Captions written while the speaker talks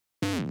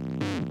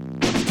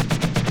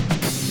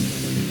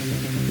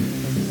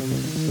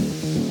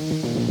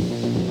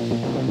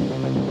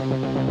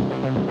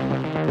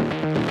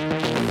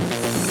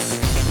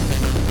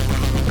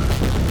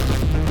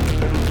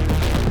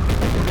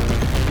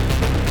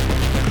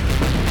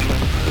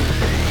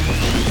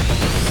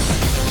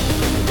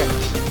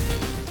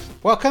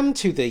Welcome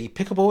to the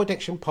Pickleball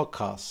Addiction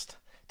Podcast.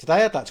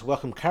 Today I'd like to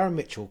welcome Karen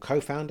Mitchell,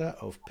 co-founder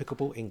of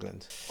Pickleball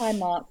England. Hi,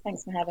 Mark.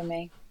 Thanks for having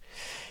me.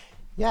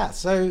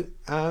 Thanks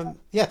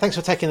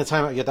for taking the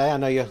time out of your day. I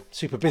know you're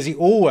super busy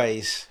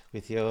always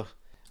with your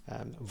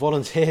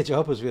volunteer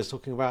job, as we were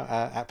talking about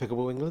at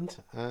Pickleball England.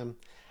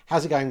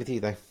 How's it going with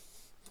you, though?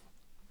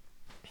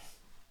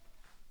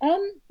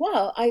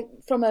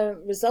 From a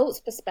results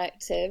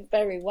perspective,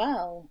 very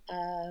well.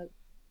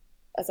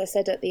 As I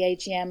said at the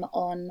AGM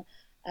on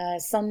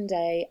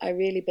Sunday, I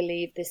really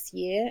believe this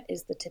year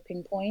is the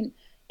tipping point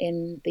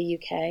in the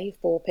UK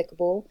for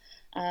pickleball.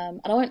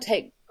 And I won't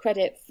take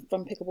credit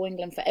from Pickleball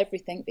England for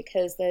everything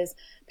because there's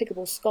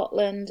Pickleball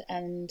Scotland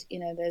and,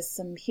 there's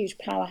some huge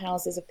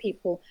powerhouses of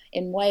people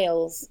in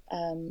Wales,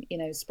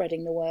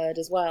 spreading the word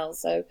as well.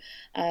 So,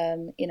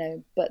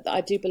 but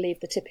I do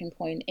believe the tipping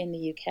point in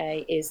the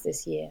UK is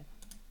this year.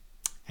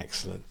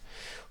 Excellent.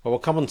 Well, we'll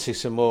come on to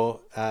some more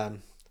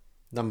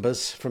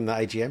numbers from the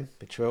AGM,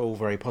 which were all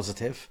very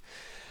positive.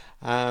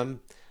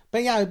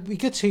 It'd be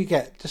good to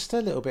get just a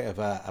little bit of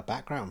a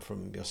background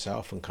from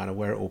yourself and kind of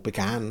where it all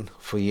began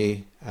for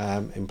you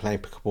in playing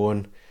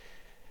pickleball.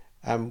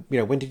 And,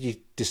 when did you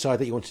decide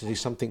that you wanted to do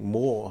something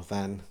more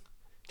than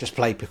just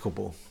play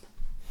pickleball?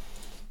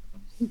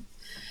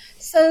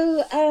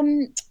 So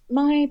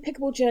my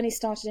pickleball journey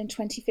started in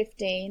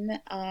 2015.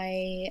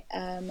 I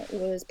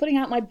was putting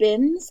out my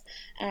bins,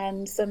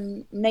 and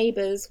some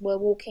neighbours were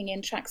walking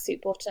in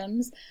tracksuit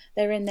bottoms.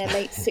 They're in their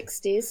late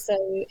 60s, so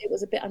it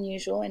was a bit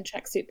unusual in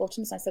tracksuit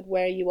bottoms. I said,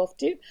 "Where are you off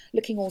to?"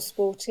 Looking all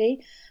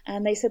sporty.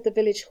 And they said the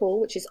village hall,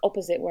 which is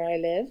opposite where I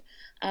live,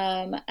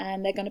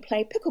 and they're going to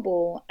play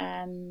pickleball.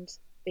 And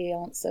the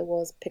answer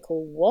was,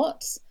 "Pickle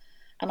what?"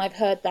 And I've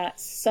heard that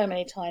so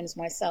many times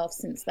myself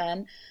since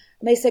then.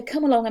 And they said,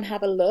 "Come along and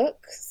have a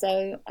look."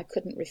 So I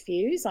couldn't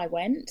refuse. I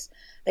went.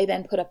 They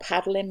then put a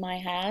paddle in my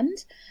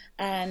hand.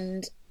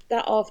 And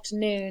that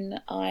afternoon,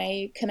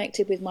 I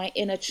connected with my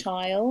inner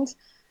child,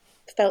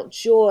 felt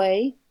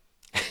joy.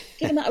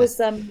 Given that I was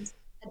had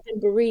been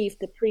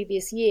bereaved the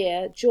previous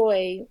year,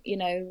 joy,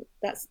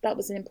 that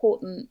was an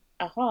important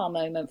aha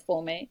moment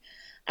for me.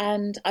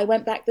 And I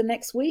went back the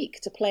next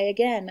week to play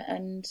again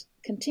and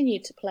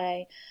continued to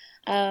play.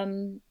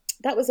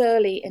 That was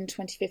early in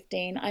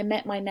 2015. I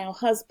met my now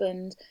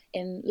husband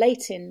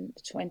late in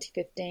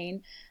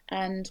 2015,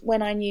 and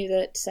when I knew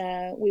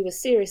that we were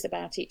serious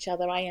about each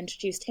other, I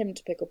introduced him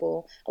to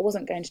pickleball. I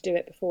wasn't going to do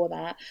it before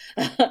that,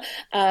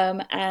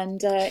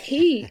 and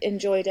he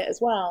enjoyed it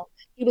as well.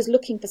 He was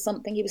looking for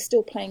something. He was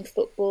still playing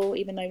football,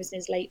 even though he was in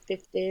his late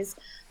 50s,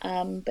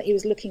 but he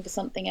was looking for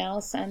something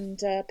else, and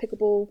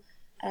pickleball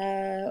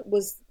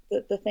was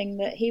the thing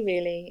that he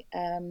really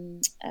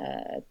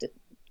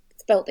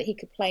felt that he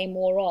could play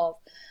more of.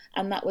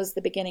 And that was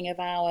the beginning of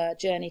our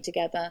journey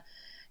together.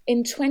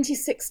 In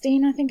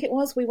 2016, I think it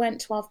was, we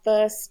went to our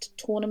first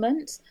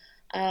tournament.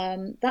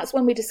 That's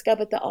when we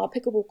discovered that our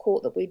pickleball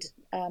court that we'd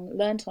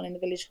learnt on in the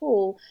village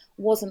hall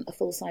wasn't a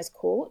full-size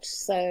court.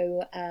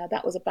 So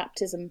that was a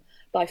baptism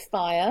by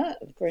fire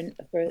for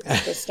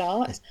a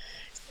start.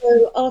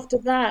 So after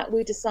that,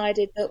 we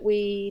decided that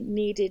we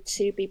needed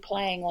to be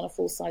playing on a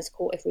full-size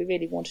court if we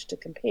really wanted to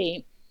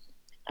compete.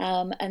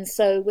 And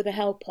so with the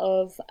help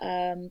of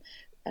a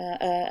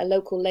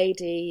local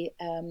lady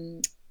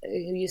who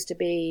used to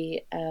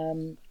be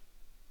on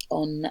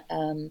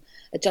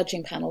a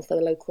judging panel for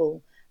the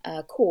local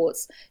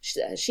courts,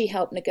 she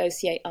helped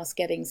negotiate us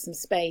getting some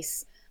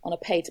space on a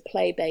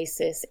pay-to-play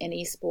basis in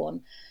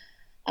Eastbourne.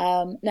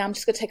 Now I'm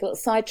just going to take a little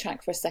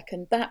sidetrack for a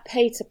second. That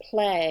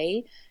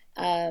pay-to-play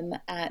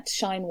at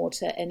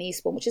Shinewater in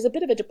Eastbourne, which is a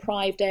bit of a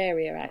deprived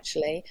area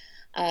actually.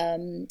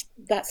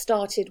 That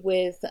started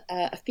with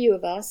a few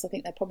of us. I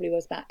think there probably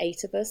was about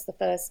 8 of us the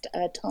first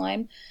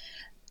time,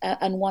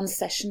 and one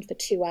session for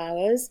 2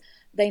 hours.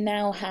 They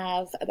now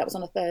have, that was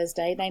on a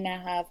Thursday, they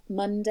now have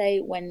Monday,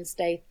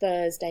 Wednesday,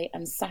 Thursday,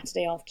 and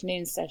Saturday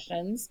afternoon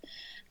sessions.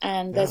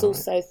 And there's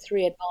also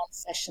 3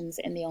 advanced sessions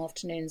in the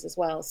afternoons as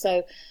well.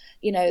 So,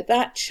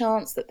 that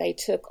chance that they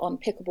took on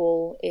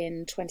pickleball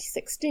in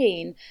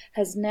 2016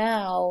 has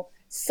now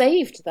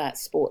saved that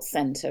sports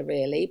centre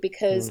really,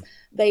 because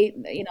I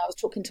was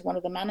talking to one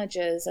of the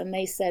managers and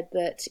they said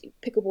that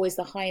pickleball is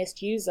the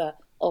highest user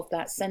of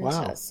that centre.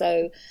 Wow.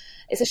 So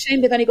it's a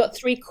shame they've only got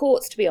 3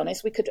 courts, to be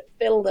honest. We could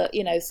fill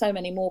so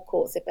many more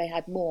courts if they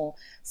had more.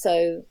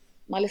 So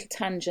my little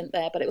tangent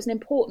there, but it was an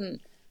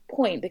important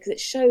point because it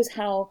shows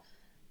how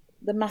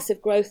the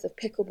massive growth of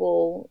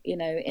pickleball, in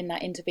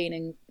that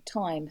intervening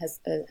time has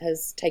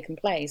taken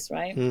place,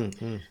 right?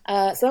 Mm-hmm.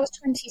 So that was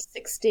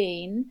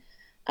 2016.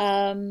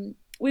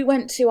 We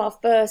went to our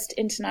first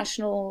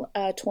international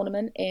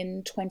tournament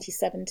in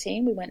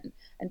 2017. We went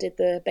and did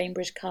the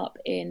Bainbridge Cup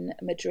in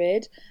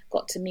Madrid.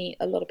 Got to meet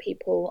a lot of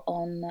people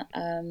from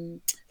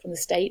the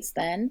States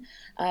then,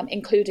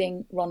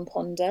 including Ron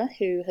Ponder,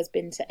 who has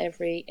been to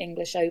every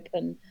English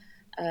Open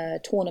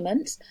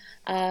tournament.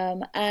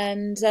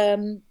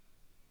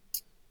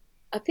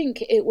 I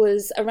think it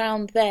was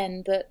around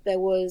then that there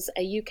was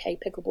a UK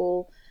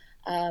pickleball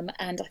And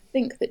I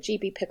think that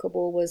GB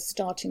Pickleball was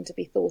starting to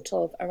be thought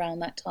of around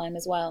that time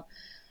as well.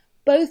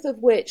 Both of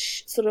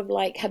which sort of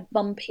like had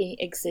bumpy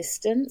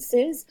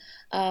existences.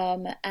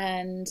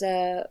 And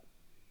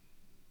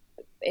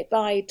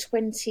by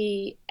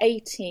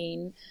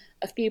 2018,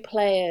 a few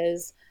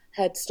players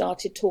had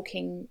started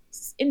talking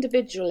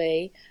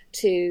individually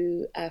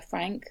to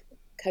Frank,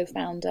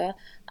 co-founder,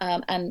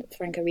 and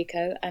Franco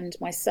Rico and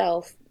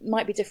myself.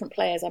 Might be different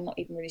players, I'm not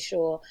even really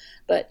sure,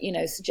 but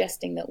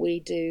suggesting that we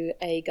do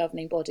a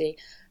governing body.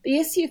 The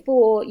issue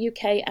for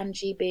UK and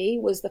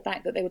GB was the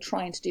fact that they were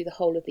trying to do the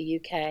whole of the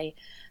UK.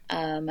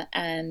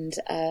 And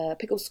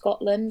Pickle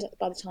Scotland,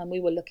 by the time we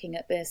were looking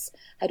at this,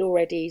 had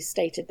already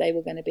stated they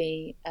were going to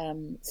be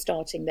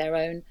starting their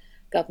own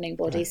governing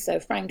body. Right. So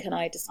Frank and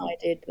I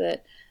decided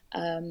that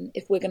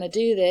if we're going to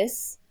do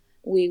this,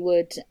 we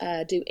would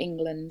do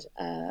England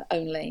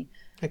only.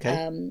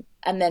 Okay.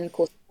 And then, of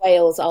course,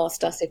 Wales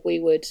asked us if we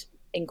would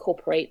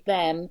incorporate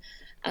them.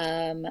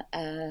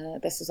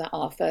 This was at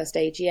our first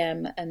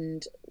AGM,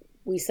 and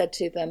we said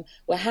to them,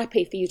 we're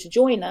happy for you to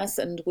join us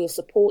and we'll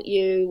support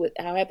you with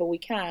however we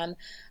can,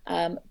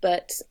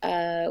 but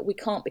we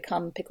can't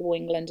become Pickleball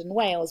England and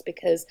Wales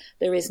because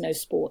there is no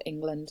Sport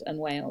England and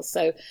Wales.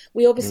 So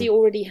we obviously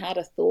already had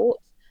a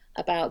thought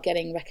about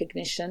getting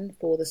recognition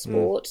for the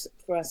sport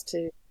for us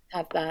to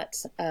have that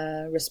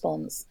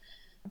response.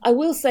 I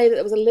will say that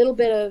there was a little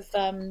bit of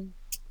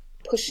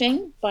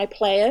pushing by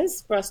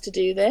players for us to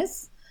do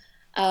this.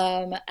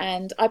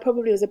 And I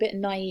probably was a bit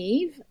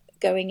naive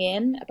going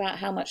in about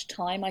how much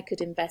time I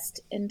could invest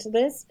into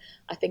this.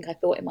 I think I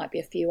thought it might be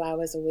a few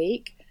hours a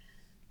week.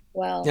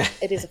 Well,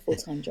 it is a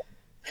full-time job.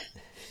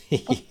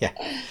 Yeah.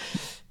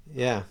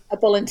 Yeah. A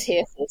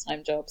volunteer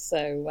full-time job.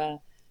 So,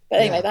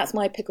 but anyway, that's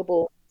my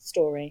pickleball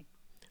story.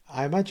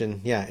 I imagine,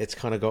 yeah, it's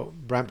kind of got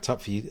ramped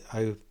up for you.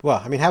 Oh,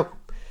 well, I mean, how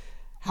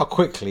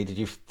quickly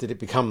did it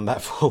become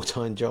that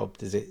full-time job?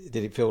 Did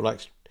it feel like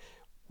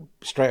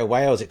straight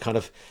away, or has it kind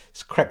of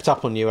crept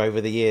up on you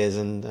over the years,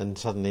 and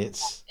suddenly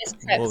it's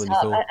crept more than you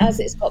up thought? as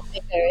it's got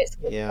bigger. It's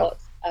got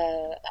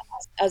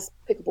as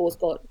pickleball's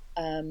got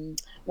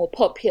more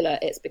popular,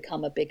 it's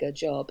become a bigger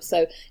job.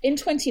 So in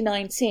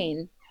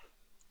 2019,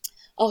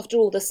 after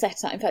all the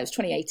setup, in fact, it was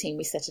 2018,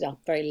 we set it up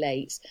very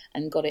late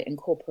and got it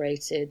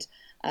incorporated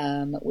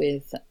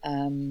with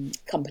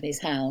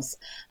Companies House.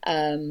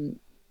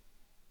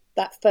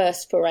 That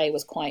first foray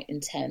was quite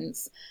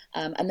intense,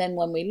 and then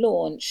when we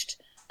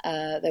launched,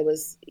 there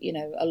was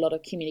a lot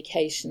of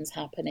communications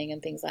happening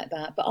and things like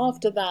that. But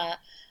after that,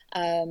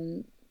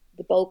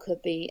 the bulk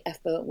of the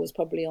effort was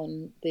probably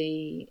on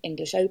the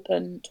English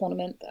Open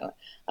tournament that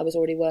I was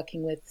already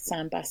working with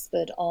Sam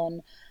Basford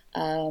on,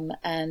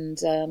 and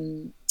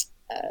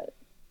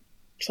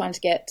trying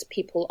to get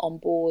people on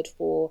board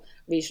for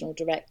regional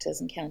directors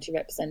and county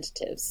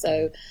representatives.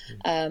 So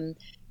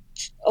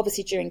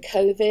obviously during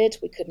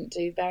COVID, we couldn't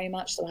do very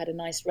much, so I had a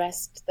nice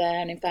rest there.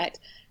 And in fact,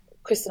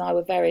 Chris and I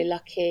were very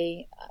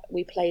lucky.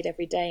 We played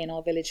every day in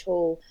our village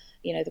hall,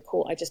 the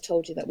court I just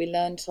told you that we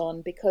learnt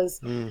on, because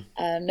no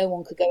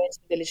one could go into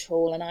the village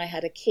hall, and I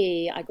had a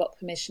key. I got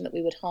permission that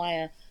we would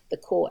hire the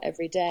court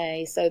every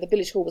day. So the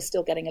village hall was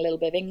still getting a little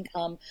bit of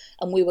income,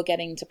 and we were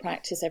getting to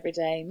practice every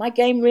day. My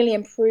game really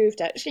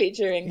improved actually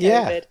during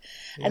COVID.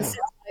 Yeah.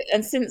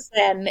 And since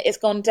then it's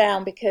gone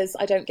down because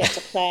I don't get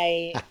to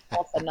play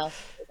often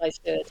enough as I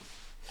should.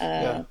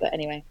 But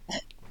anyway.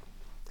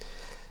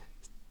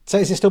 So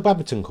is it still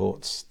badminton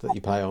courts that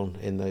you play on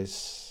in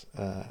those,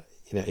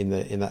 in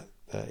that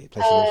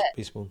place in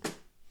Eastbourne?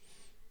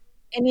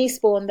 In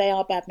Eastbourne, they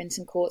are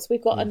badminton courts.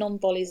 We've got a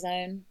non-volley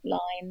zone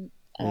line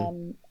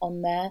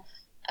on there,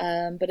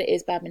 but it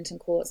is badminton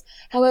courts.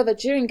 However,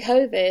 during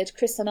COVID,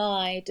 Chris and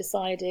I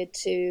decided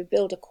to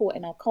build a court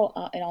in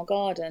our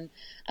garden,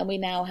 and we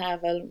now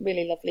have a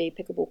really lovely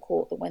pickleball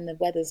court that when the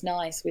weather's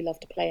nice, we love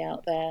to play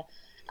out there.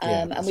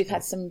 And we've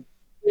had some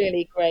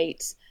really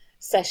great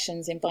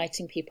sessions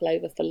inviting people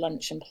over for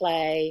lunch and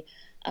play,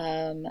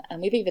 and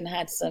we've even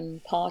had some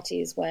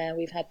parties where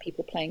we've had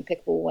people playing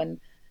pickleball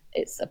when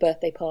it's a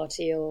birthday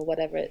party or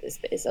whatever.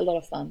 It's a lot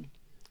of fun.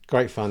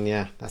 Great fun,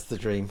 yeah, that's the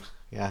dream.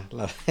 Yeah,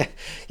 love it.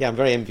 Yeah, I'm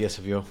very envious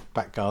of your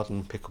back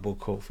garden pickleball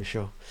court for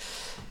sure.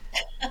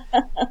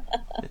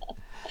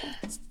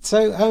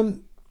 So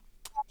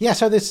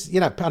so this, I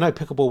know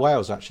Pickleball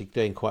Wales are actually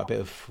doing quite a bit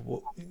of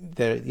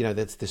there.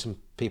 There's some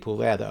people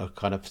there that are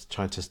kind of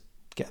trying to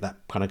get that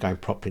kind of going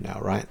properly now,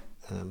 right?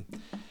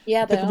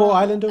 Pickleball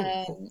Ireland.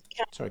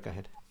 Sorry, go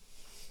ahead.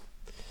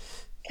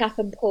 Kath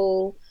and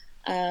Paul,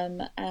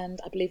 and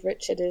I believe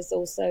Richard is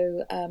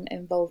also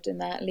involved in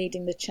that,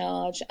 leading the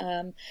charge.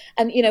 And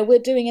we're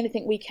doing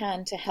anything we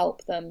can to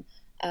help them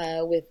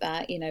with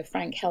that.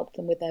 Frank helped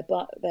them with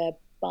their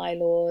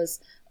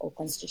bylaws or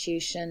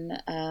constitution,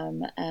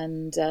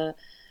 and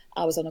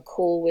I was on a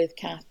call with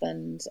Kath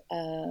and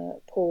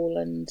Paul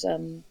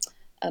and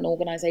an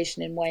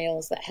organisation in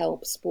Wales that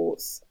helps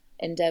sports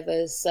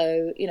endeavours.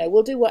 So,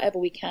 we'll do whatever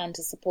we can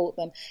to support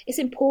them. It's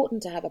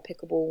important to have a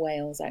Pickleball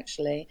Wales,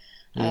 actually.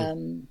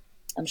 I'm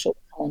sure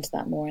we'll come on to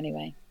that more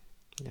anyway.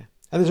 Yeah.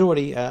 And there's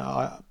already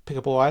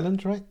Pickleball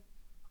Ireland, right?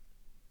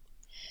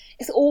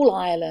 It's all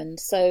Ireland.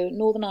 So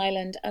Northern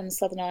Ireland and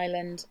Southern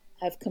Ireland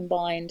have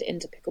combined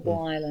into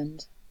Pickleball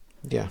Ireland.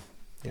 Yeah,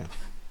 yeah.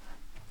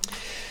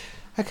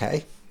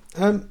 Okay.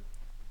 No,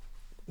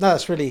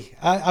 that's really.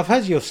 I've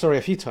heard your story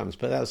a few times,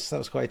 but that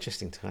was quite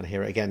interesting to kind of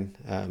hear it again.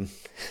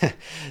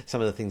 Some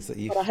of the things that But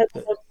I you've. hope I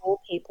don't bore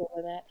people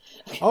with it.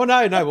 Oh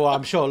no, no. Well,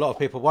 I'm sure a lot of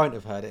people won't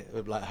have heard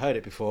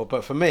it before.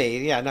 But for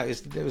me, yeah, no,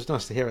 it was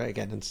nice to hear it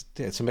again and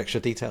some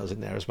extra details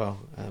in there as well.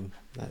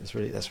 That's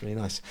really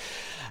nice.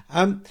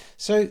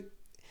 So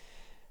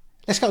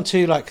let's get on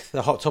to like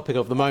the hot topic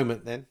of the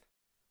moment then.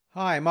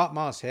 Hi, Mark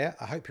Mars here.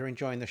 I hope you're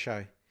enjoying the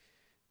show.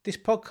 This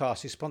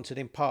podcast is sponsored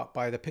in part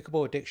by the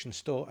Pickleball Addiction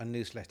store and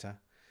newsletter.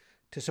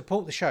 To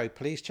support the show,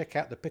 please check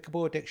out the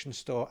Pickleball Addiction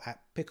store at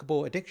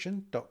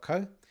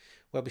pickleballaddiction.co,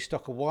 where we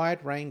stock a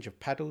wide range of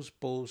paddles,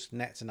 balls,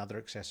 nets and other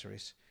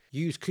accessories.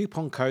 Use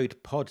coupon code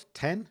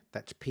POD10,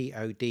 that's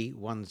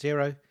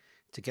POD10,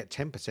 to get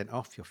 10%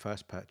 off your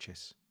first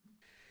purchase.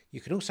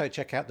 You can also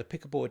check out the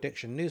Pickleball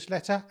Addiction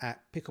newsletter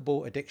at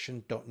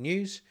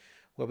pickleballaddiction.news,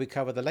 where we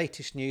cover the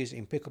latest news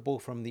in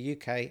pickleball from the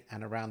UK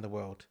and around the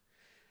world.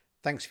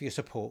 Thanks for your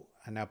support,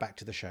 and now back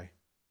to the show.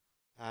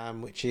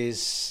 Which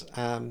is,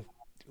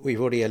 we've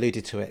already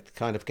alluded to it,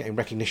 kind of getting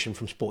recognition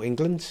from Sport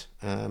England,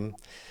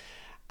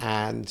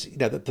 and you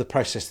know the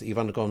process that you've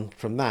undergone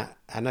from that.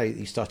 I know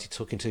you started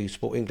talking to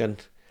Sport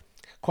England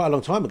quite a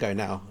long time ago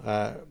now.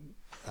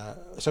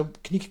 So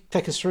can you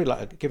take us through,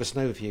 like, give us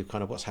an overview,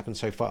 kind of what's happened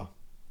so far?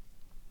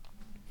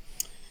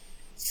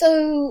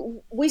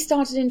 So we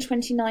started in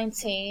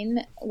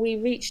 2019. We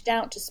reached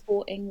out to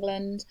Sport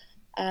England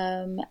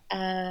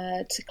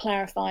to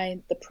clarify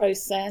the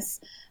process.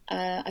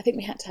 I think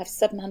we had to have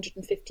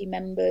 750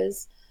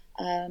 members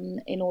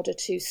in order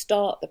to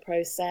start the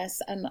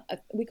process, and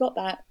we got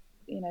that,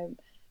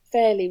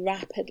 fairly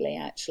rapidly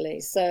actually.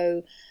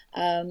 So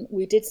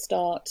we did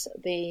start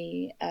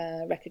the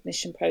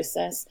recognition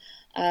process.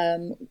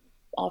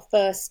 Our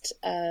first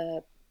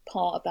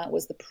part of that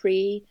was the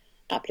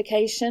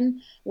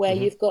pre-application, where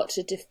you've got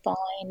to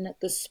define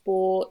the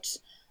sport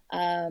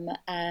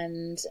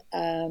and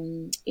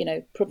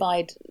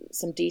provide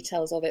some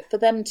details of it for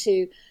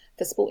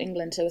Sport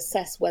England to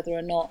assess whether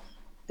or not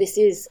this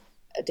is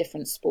a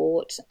different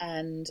sport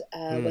and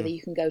whether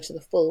you can go to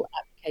the full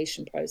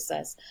application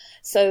process.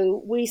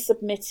 So we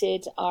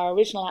submitted our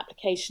original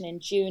application in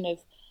June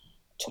of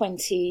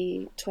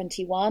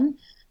 2021,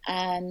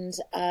 and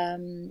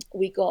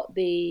we got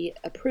the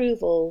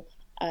approval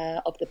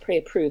of the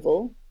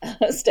pre-approval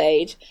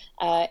stage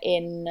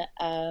in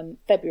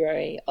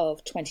February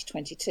of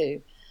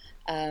 2022.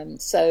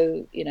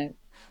 So,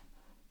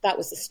 that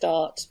was the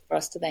start for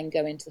us to then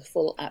go into the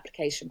full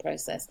application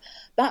process.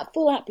 That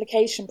full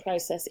application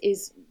process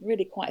is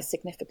really quite a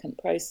significant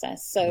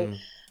process. So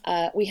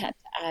we had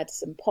to add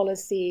some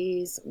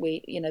policies.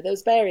 There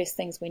was various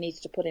things we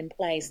needed to put in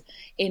place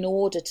in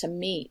order to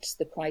meet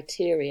the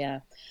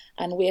criteria.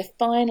 And we're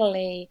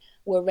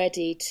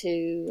ready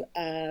to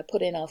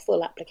put in our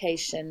full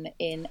application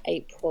in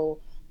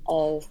April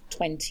of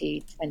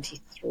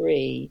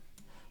 2023.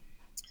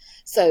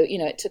 So,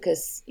 it took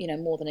us,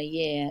 more than a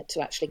year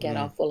to actually get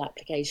our full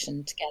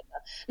application together.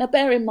 Now,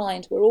 bear in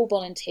mind, we're all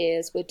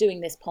volunteers. We're doing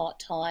this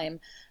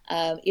part-time.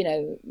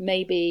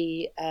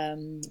 Maybe,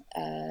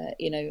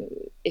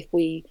 if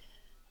we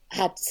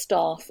had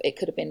staff, it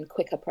could have been a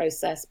quicker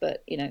process,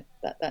 but,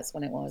 that's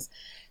when it was.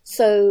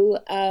 So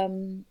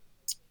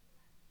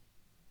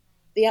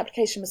the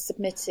application was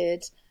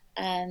submitted,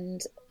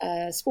 and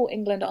Sport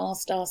England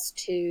asked us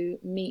to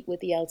meet with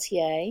the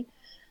LTA.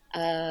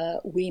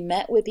 We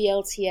met with the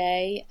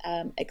LTA,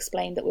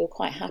 explained that we were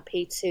quite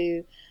happy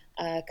to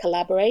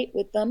collaborate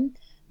with them,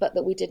 but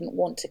that we didn't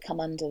want to come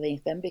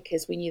underneath them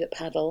because we knew that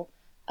paddle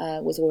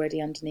was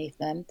already underneath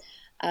them.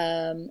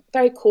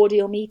 Very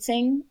cordial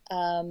meeting,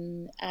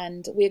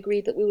 and we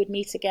agreed that we would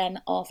meet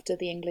again after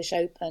the English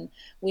Open.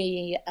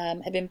 We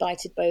have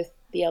invited both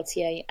the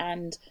LTA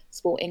and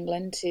Sport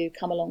England to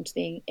come along to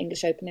the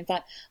English Open. In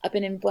fact, I've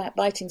been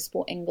inviting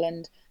Sport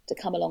England to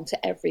come along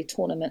to every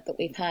tournament that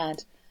we've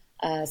had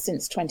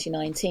since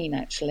 2019,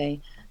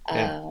 actually.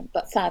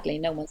 But sadly,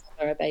 no one's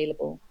ever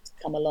available to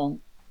come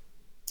along.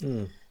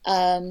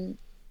 And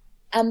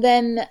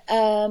then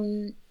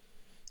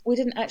we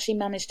didn't actually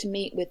manage to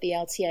meet with the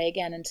LTA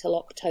again until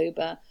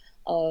October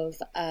of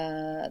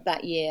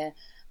that year,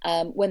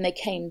 when they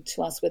came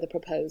to us with a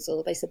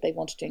proposal. They said they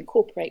wanted to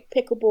incorporate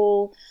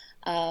pickleball,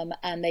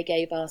 and they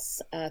gave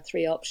us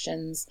 3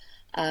 options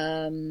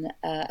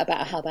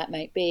about how that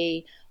might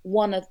be.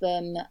 One of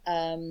them,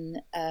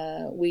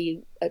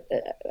 we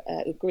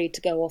agreed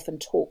to go off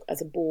and talk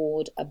as a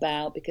board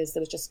about, because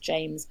there was just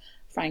James,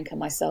 Frank and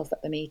myself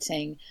at the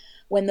meeting.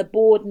 When the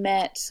board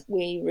met,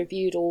 we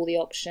reviewed all the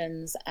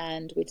options,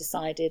 and we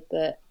decided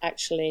that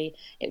actually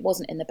it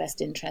wasn't in the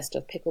best interest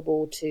of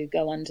pickleball to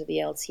go under the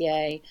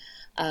LTA.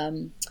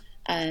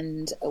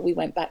 And we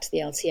went back to the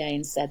LTA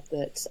and said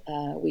that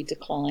we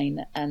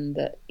decline, and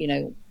that,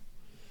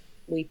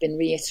 we've been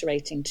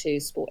reiterating to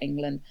Sport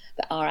England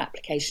that our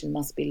application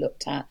must be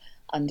looked at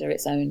under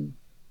its own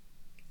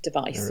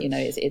device. You know,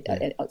 Merits. Yeah.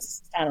 it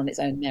stand on its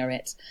own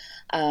merit.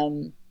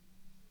 Um,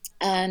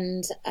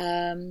 and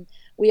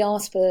we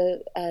asked for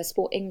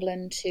Sport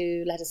England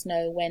to let us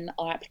know when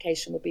our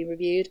application would be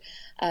reviewed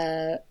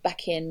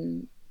back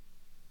in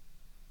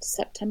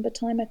September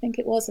time, I think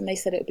it was, and they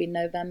said it would be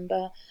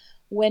November.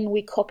 When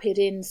we copied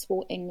in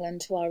Sport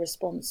England to our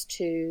response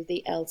to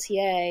the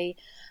LTA,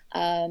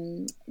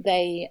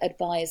 they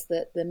advised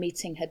that the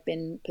meeting had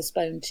been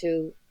postponed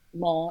to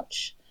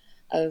March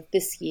of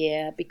this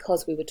year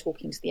because we were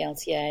talking to the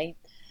LTA.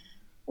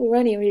 We were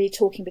only really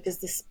talking because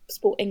this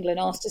Sport England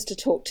asked us to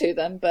talk to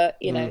them, but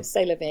you know, Mm.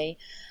 c'est la vie.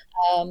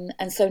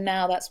 And so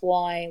now that's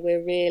why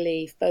we're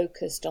really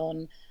focused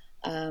on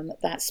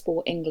that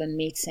Sport England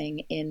meeting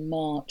in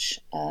March.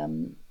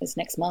 It's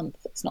next month.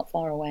 It's not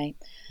far away,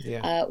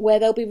 Yeah. where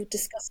they'll be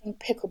discussing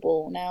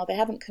pickleball. Now they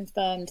haven't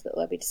confirmed that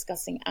they'll be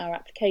discussing our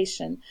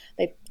application.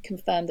 They've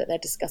confirmed that they're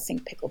discussing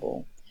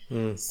pickleball.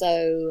 Mm.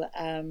 So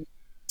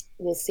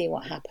we'll see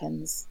what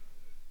happens.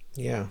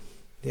 Yeah.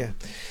 Yeah.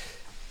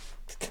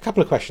 A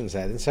couple of questions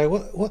there. Then. So,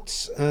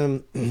 what's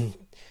do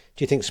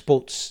you think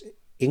Sports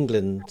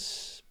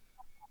England's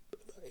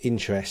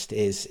interest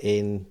is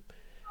in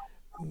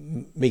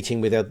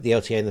meeting with the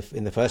LTA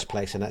in the first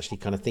place, and actually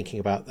kind of thinking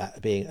about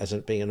that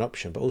being an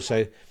option? But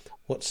also,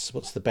 what's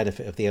the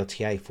benefit of the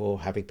LTA for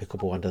having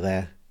pickleball under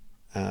their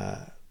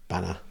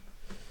banner?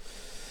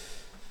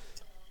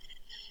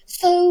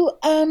 So,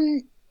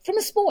 from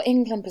a Sport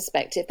England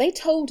perspective, they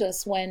told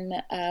us when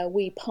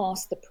we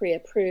passed the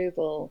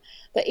pre-approval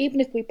that even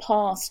if we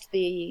passed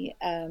the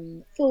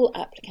full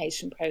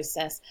application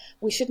process,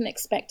 we shouldn't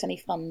expect any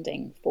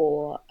funding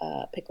for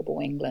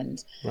Pickleball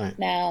England. Right.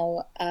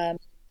 Now,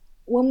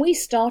 when we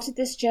started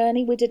this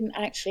journey, we didn't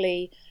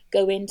actually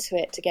go into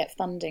it to get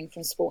funding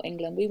from Sport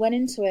England. We went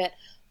into it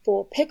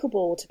for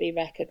pickleball to be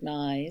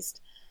recognised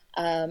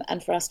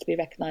and for us to be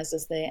recognised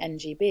as the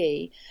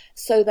NGB,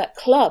 so that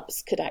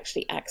clubs could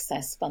actually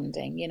access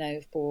funding, you know,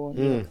 for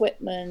new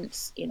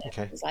equipment, you know,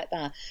 Okay. things like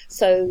that.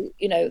 So,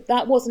 you know,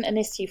 that wasn't an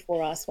issue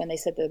for us when they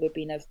said there would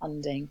be no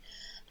funding.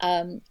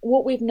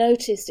 What we've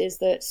noticed is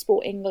that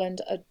Sport England,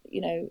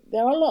 you know,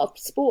 there are a lot of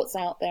sports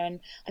out there, and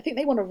I think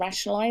they want to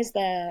rationalise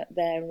their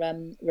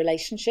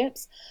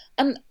relationships.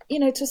 And you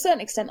know, to a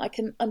certain extent, I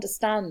can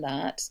understand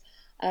that.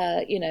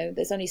 You know,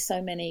 there's only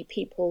so many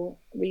people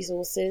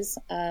resources,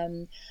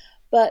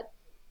 but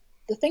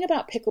the thing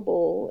about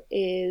pickleball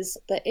is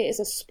that it is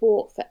a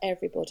sport for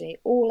everybody,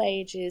 all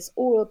ages,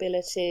 all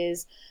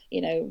abilities, you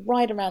know,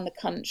 right around the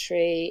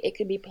country. It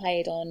can be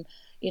played on,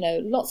 you know,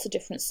 lots of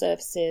different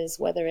surfaces,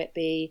 whether it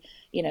be,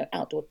 you know,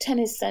 outdoor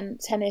tennis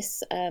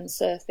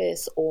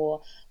surface,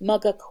 or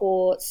mugger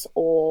courts,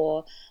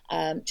 or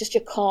just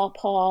your car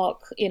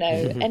park, you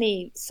know,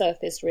 any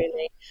surface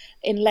really,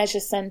 in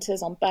leisure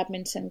centres, on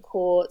badminton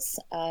courts.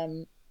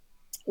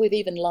 We've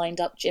even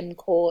lined up gym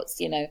courts,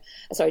 you know,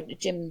 sorry,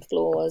 gym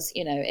floors,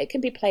 you know, it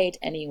can be played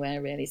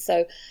anywhere really.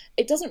 So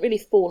it doesn't really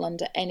fall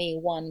under any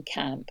one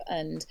camp.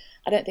 And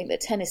I don't think that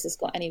tennis has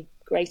got any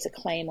greater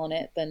claim on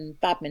it than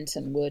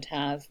badminton would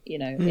have, you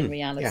know, in Yeah.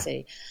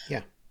 reality.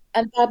 Yeah.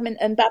 And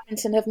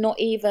badminton have not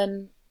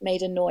even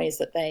made a noise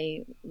that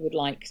they would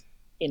like,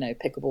 you know,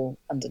 pickleball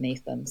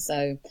underneath them.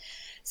 So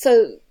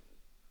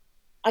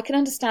I can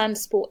understand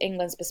Sport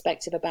England's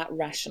perspective about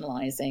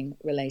rationalising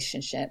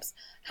relationships.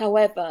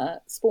 However,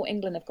 Sport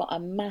England have got a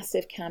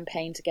massive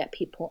campaign to get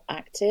people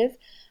active,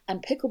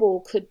 and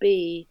pickleball could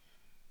be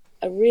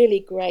a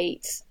really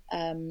great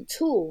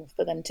tool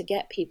for them to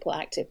get people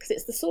active, because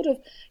it's the sort of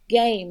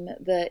game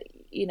that,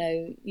 you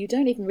know, you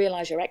don't even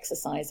realise you're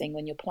exercising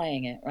when you're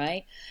playing it,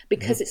 right?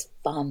 Because it's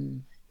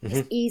fun.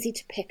 It's easy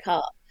to pick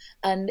up.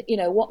 And, you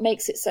know, what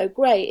makes it so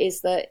great is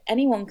that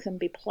anyone can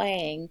be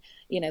playing,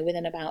 you know,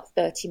 within about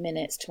 30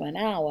 minutes to an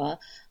hour.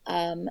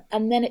 And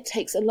then it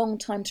takes a long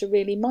time to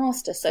really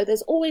master. So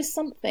there's always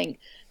something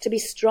to be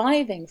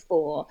striving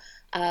for.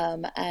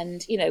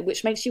 And, you know,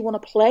 which makes you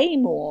want to play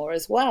more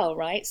as well,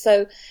 right?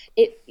 So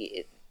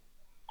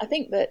I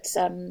think that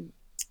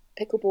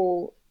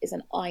pickleball is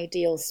an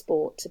ideal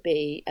sport to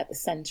be at the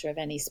centre of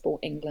any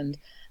Sport England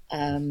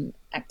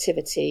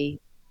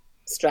activity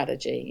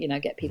strategy, you know,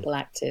 get people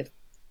active.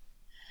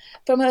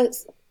 From a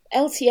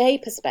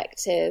LTA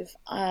perspective,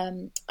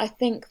 I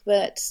think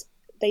that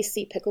they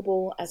see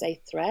pickleball as a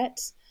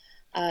threat.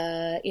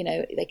 You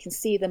know, they can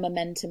see the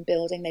momentum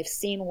building. They've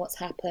seen what's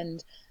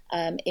happened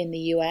in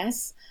the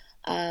US.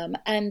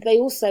 And they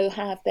also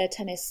have their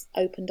tennis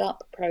opened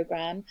up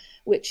program,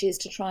 which is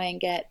to try and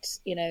get,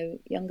 you know,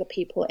 younger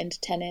people into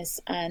tennis,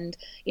 and,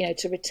 you know,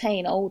 to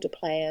retain older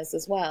players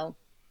as well.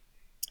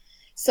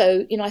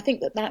 So, you know, I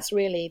think that that's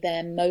really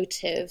their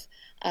motive,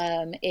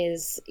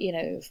 is, you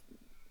know,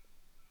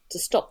 to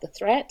stop the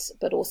threat,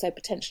 but also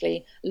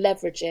potentially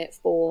leverage it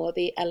for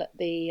the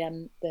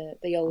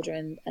older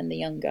and the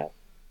younger.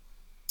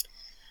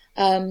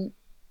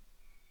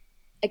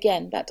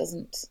 Again, that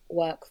doesn't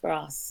work for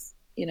us.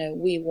 You know,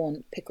 we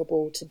want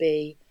pickleball to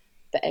be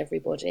for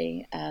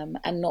everybody, and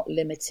not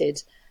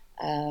limited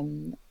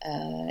in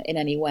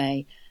any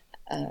way.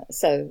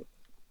 So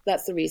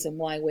that's the reason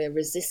why we're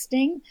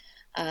resisting.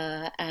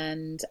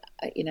 And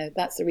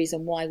that's the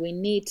reason why we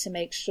need to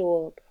make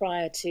sure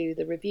prior to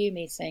the review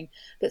meeting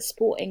that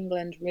Sport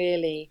England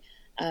really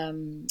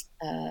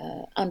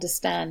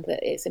understand that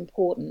it's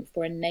important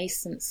for a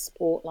nascent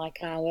sport like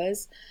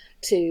ours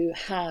to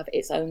have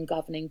its own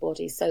governing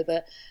body, so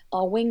that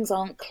our wings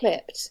aren't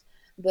clipped,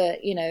 that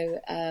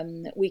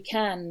we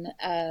can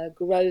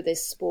grow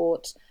this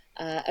sport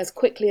as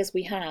quickly as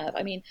we have.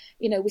 I mean,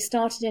 we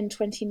started in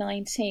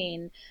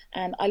 2019,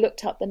 and I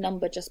looked up the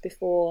number just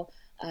before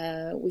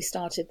we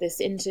started this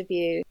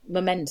interview.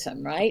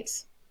 Momentum, right?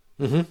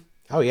 Hmm.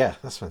 Oh yeah,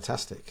 that's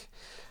fantastic.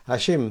 I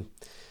assume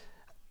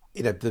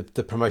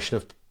the promotion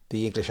of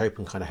the English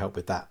Open kind of helped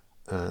with that,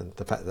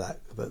 the fact that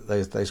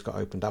those got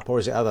opened up, or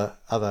is it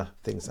other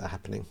things that are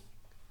happening?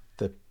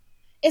 The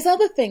It's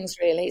other things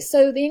really.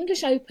 So the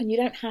English Open, you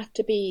don't have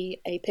to be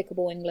a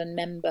Pickleball England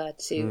member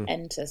to mm,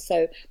 enter.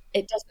 So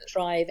it doesn't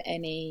drive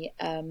any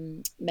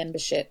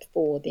membership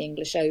for the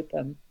English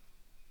Open.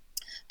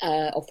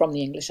 Or from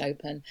the English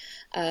Open.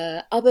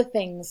 Other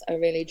things are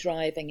really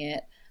driving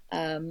it.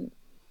 Um,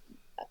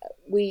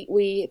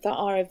 we there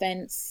are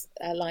events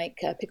like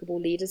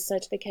pickleball leaders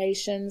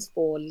certifications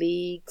for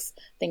leagues,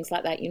 things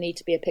like that. You need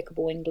to be a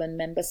Pickleball England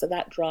member, so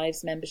that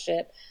drives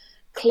membership.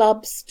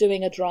 Clubs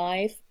doing a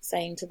drive,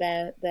 saying to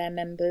their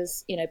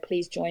members,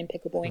 please join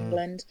Pickleball mm,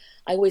 England.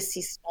 I always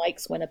see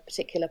spikes when a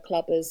particular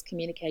club has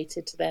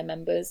communicated to their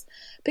members.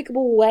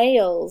 Pickleball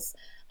Wales.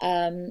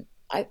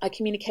 I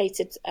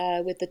communicated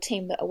with the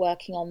team that are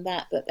working on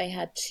that they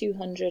had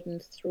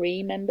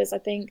 203 members, I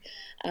think,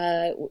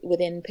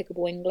 within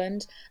Pickleball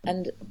England,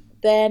 and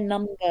their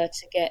number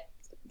to get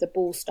the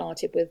ball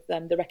started with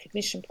the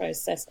recognition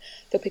process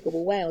for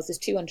Pickleball Wales is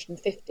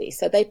 250.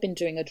 So they've been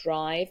doing a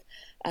drive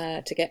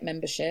to get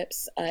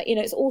memberships.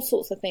 It's all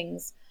sorts of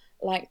things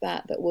like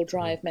that will mm.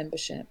 drive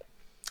membership.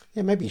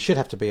 Yeah, maybe you should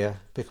have to be a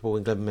Pickleball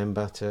England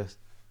member to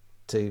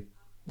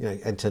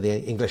enter the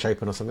English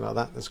Open or something like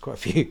that. There's quite a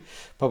few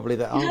probably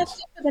that You have aren't.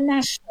 to for the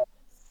national.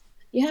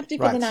 You have to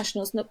for the Right.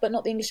 nationals, but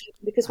not the English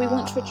Open, because we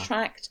want to Ah.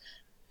 attract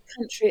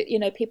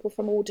people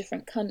from all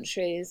different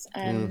countries,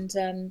 Mm,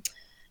 and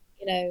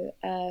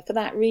for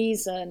that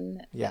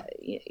reason, yeah.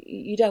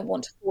 you don't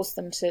want to force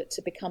them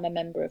to become a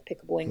member of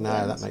Pickleball No,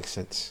 that England. makes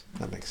sense.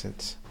 That makes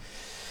sense.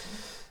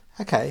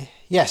 Okay.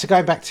 Yeah. So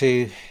going back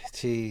to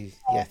the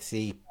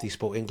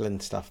Sport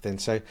England stuff then.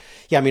 So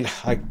yeah, I mean,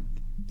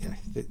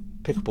 the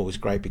pickleball is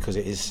great because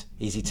it is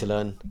easy to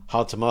learn,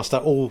 hard to master.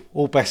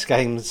 All best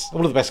games,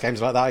 all of the best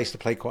games like that. I used to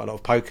play quite a lot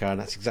of poker, and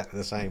that's exactly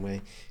the same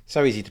way.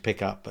 So easy to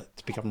pick up, but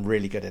to become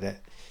really good at it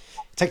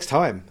takes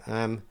time.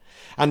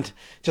 And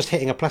just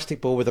hitting a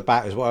plastic ball with a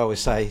bat is what I always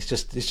say. It's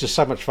just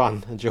so much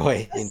fun and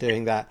joy in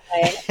doing that.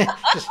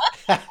 just,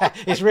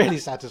 it's really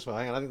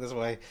satisfying, and I think that's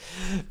why,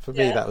 for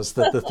me, Yeah. that was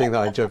the thing that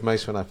I enjoyed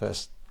most when I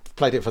first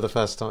played it for the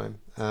first time.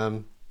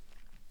 I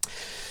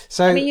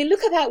So mean, you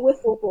look at that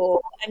wiffle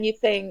ball and you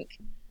think,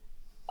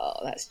 oh,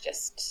 that's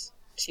just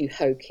too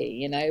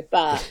hokey,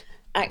 but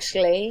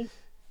actually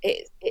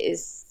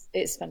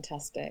it's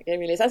fantastic. It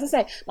really is. As I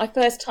say, my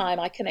first time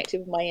I connected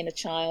with my inner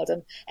child,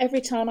 and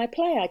every time I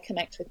play I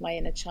connect with my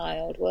inner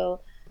child.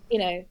 Well,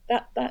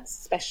 that's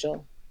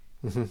special.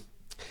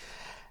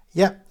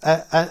 yeah,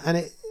 and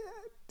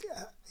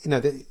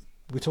it,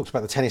 we talked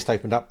about the Tennis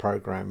Opened Up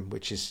program,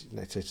 which is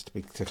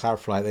to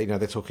clarify that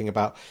they're talking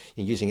about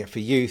using it for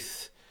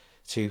youth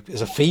to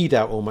as a feed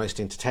out almost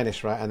into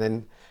tennis, right? And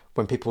then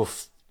when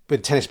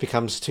when tennis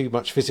becomes too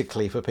much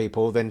physically for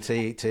people, then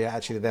to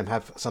actually then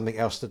have something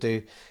else to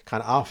do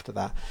kind of after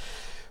that.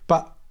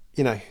 But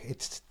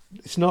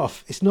it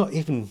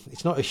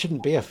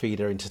shouldn't be a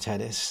feeder into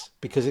tennis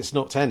because it's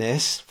not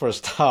tennis for a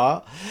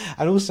start,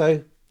 and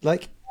also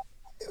like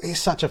it's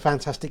such a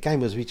fantastic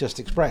game as we just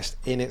expressed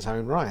in its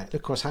own right.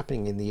 Look what's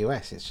happening in the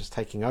US; it's just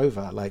taking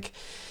over. Like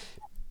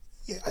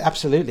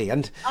absolutely,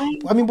 and I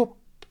I mean, well,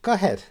 go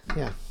ahead,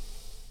 yeah.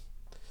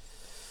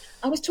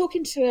 I was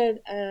talking to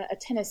a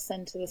tennis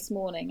centre this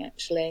morning,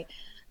 actually,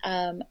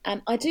 and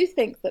I do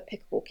think that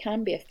pickleball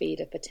can be a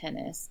feeder for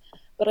tennis,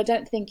 but I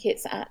don't think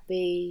it's at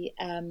the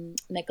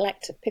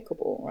neglect of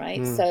pickleball,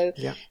 right? Mm, So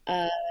yeah.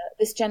 uh,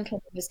 this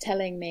gentleman was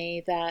telling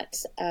me that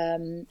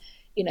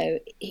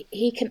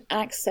he can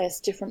access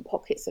different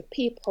pockets of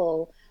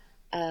people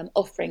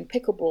offering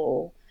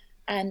pickleball.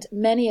 And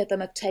many of them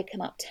have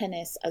taken up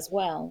tennis as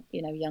well,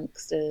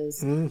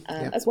 youngsters, Mm,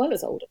 yeah. as well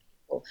as older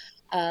people.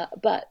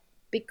 But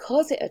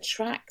because it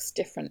attracts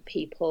different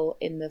people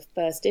in the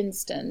first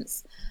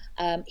instance,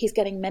 he's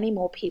getting many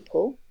more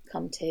people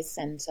come to his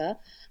centre,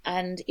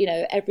 and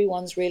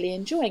everyone's really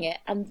enjoying it.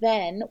 And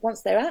then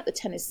once they're at the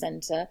tennis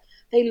centre,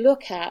 they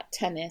look at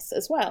tennis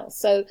as well.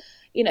 So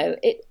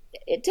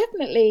it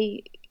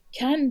definitely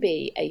can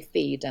be a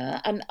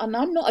feeder, and I'm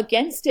not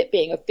against it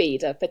being a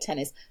feeder for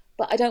tennis,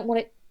 but I don't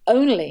want it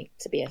only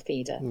to be a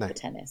feeder No, for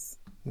tennis.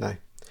 no.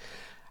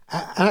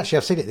 And actually,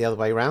 I've seen it the other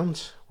way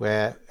around,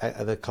 where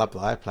at the club that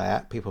I play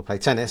at, people play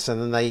tennis, and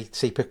then they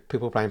see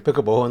people playing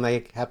pickleball, and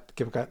they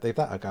give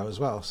that a go as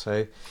well.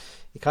 So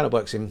it kind of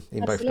works in both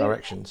Absolutely.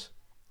 directions.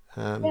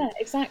 Um, Yeah,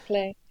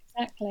 exactly.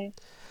 Exactly.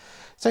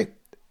 so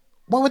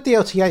What would the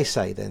LTA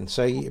say then?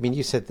 So, I mean,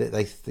 you said that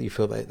you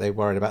feel that they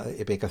worried about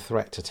it being a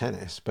threat to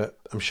tennis, but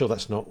I'm sure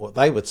that's not what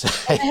they would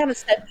Oh, they say. haven't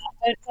said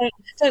that.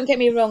 Don't get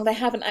me wrong. They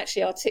haven't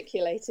actually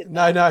articulated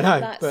No, that. no, no.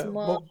 That's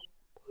my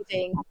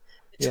reading Yeah.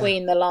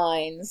 between the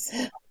lines.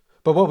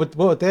 But what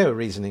would their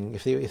reasoning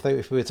if we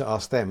were to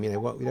ask them?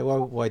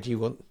 Why do you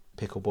want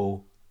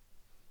pickleball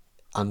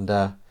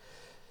under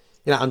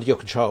under your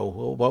control?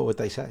 What would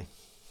they say?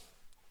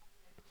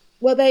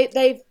 Well,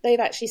 they've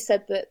actually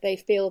said that they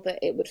feel that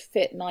it would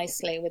fit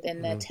nicely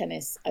within their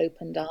tennis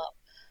opened up,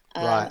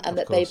 Right, and of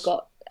that they've course.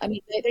 got. I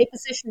mean, they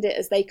positioned it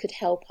as they could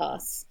help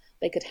us.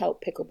 They could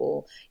help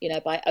pickleball,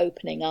 by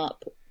opening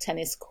up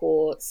tennis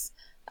courts,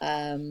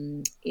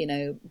 by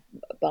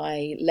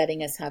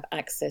letting us have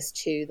access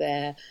to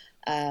their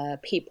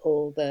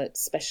people that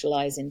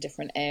specialize in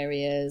different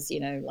areas,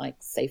 like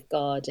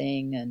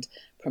safeguarding and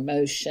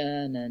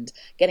promotion and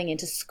getting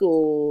into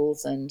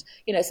schools. And,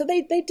 so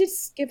they did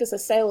give us a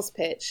sales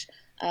pitch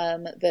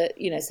that,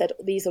 said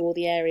these are all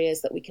the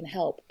areas that we can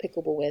help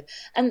pickleball with.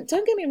 And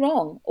don't get me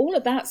wrong, all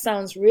of that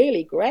sounds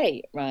really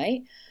great,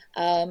 right?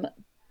 Um,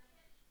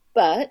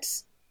 but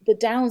the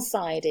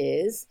downside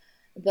is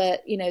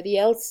that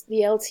the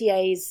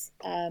LTA's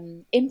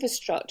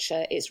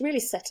infrastructure is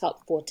really set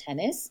up for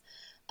tennis.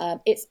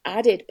 It's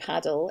added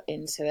paddle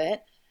into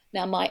it.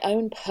 Now, my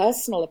own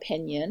personal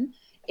opinion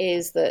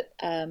is that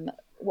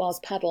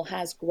whilst paddle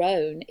has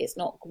grown, it's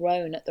not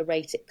grown at the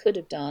rate it could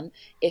have done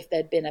if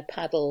there'd been a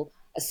paddle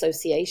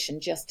association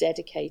just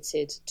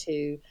dedicated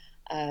to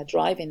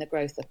driving the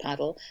growth of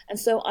paddle. And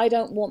so I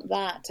don't want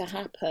that to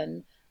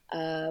happen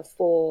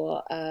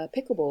for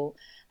pickleball.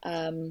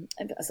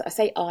 I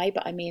say I,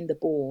 but I mean the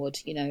board.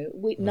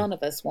 None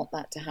of us want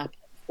that to happen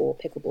for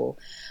pickleball.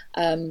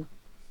 Um,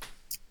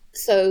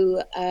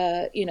 so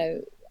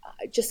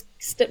just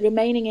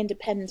remaining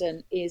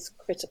independent is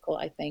critical,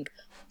 I think,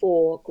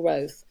 for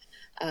growth.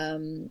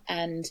 And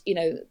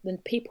the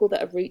people that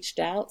have reached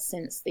out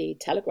since the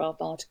Telegraph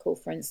article,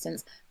 for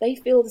instance, they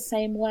feel the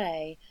same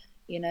way.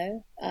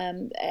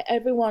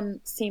 Everyone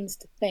seems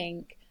to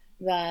think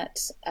that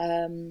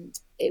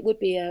it would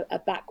be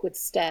a backward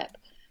step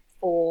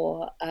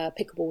for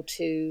pickleball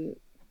to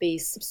be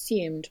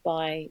subsumed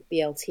by the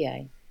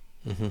LTA.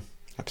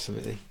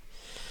 Absolutely.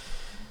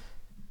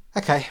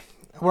 Okay.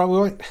 Well, we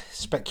won't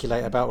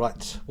speculate about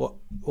what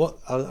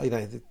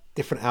the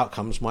different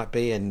outcomes might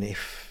be, and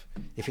if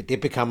it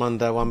did become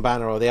under one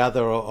banner or the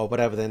other or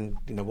whatever, then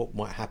what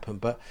might happen.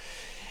 But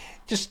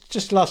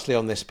just lastly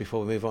on this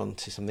before we move on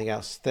to something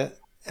else, that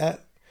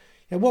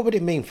what would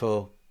it mean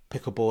for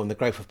pickleball and the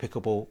growth of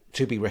pickleball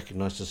to be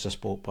recognised as a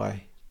sport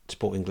by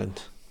Sport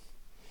England?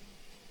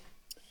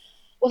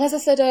 Well, as I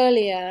said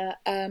earlier,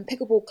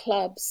 pickleball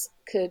clubs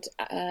could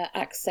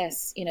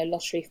access,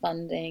 lottery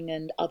funding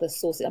and other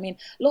sources. I mean,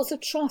 lots of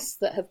trusts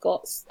that have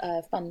got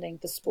funding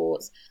for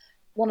sports.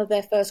 One of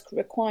their first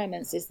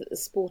requirements is that the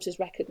sport is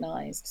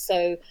recognised.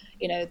 So,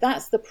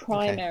 that's the Okay.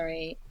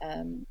 primary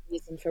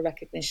reason for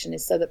recognition,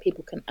 is so that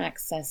people can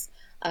access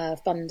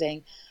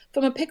funding.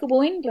 From a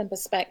Pickleball England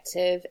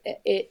perspective,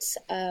 it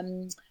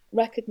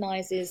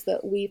recognises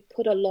that we've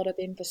put a lot of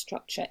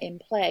infrastructure in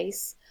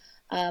place,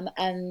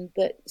 and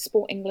that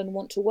Sport England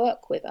want to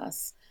work with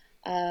us.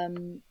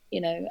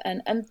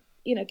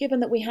 Given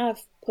that we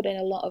have put in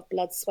a lot of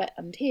blood, sweat,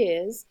 and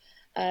tears,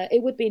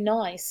 it would be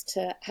nice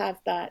to have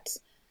that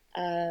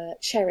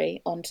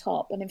cherry on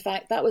top. And in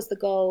fact, that was the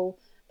goal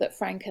that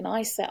Frank and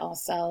I set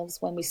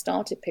ourselves when we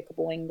started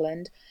Pickleball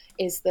England,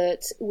 is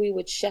that we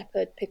would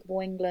shepherd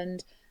Pickleball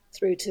England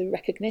through to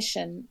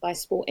recognition by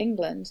Sport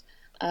England.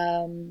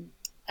 And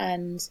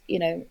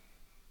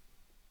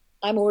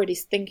I'm already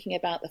thinking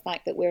about the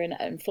fact that we're in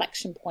an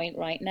inflection point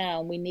right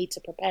now, and we need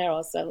to prepare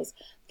ourselves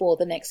for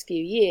the next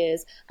few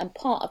years. And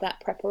part of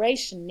that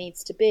preparation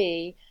needs to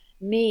be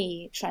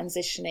me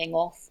transitioning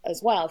off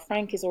as well.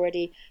 Frank is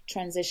already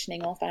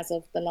transitioning off as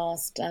of the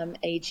last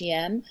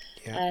AGM,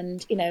 Yeah.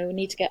 and we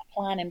need to get a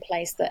plan in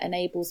place that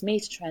enables me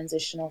to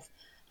transition off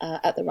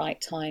at the right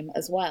time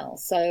as well.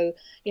 So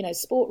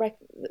Sport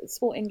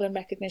England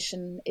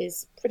recognition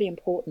is pretty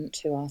important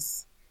to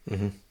us.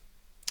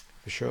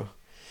 For sure.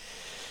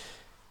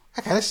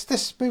 Okay,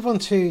 let's move on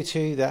to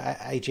the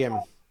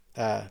AGM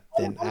then.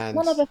 One And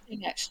other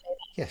thing, actually.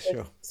 yes,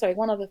 sure. Sorry,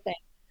 one other thing.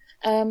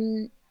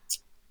 Um,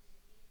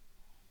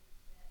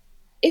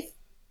 if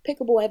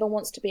pickleball ever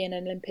wants to be an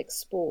Olympic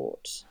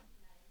sport,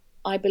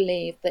 I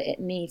believe that it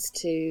needs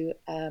to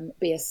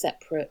be a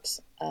separate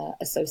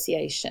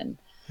association.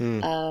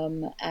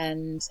 There'll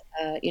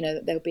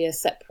be a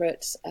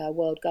separate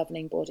world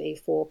governing body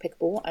for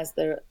pickleball, as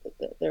there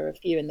are a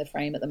few in the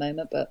frame at the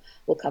moment, but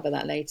we'll cover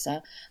that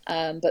later.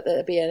 But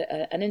there'll be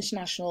an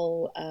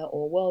international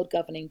or world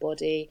governing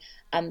body,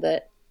 and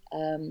that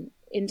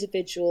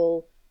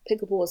individual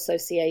pickleball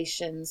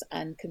associations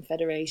and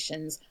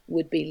confederations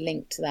would be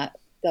linked to that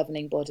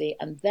governing body,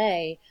 and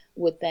they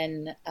would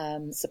then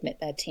submit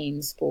their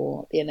teams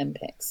for the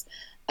Olympics.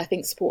 I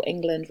think Sport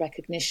England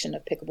recognition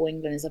of Pickleball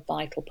England is a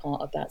vital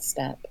part of that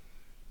step.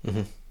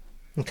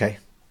 Okay.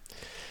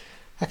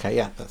 Okay,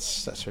 yeah,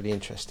 that's really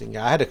interesting.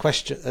 Yeah, I had a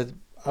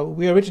question.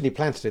 We originally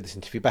planned to do this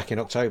interview back in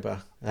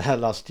October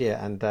last year,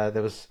 and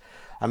there was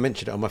I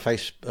mentioned it on my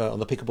face on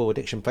the Pickleball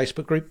Addiction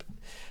Facebook group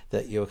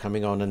that you were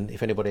coming on, and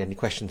if anybody had any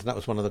questions, and that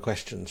was one of the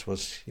questions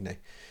was, do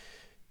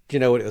you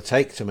know what it will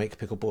take to make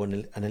pickleball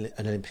an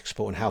Olympic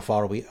sport, and how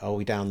far are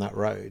we down that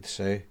road?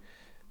 So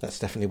that's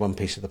definitely one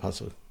piece of the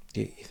puzzle.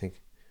 You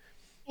think?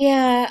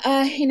 Yeah,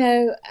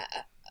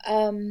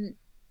 um,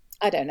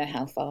 I don't know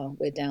how far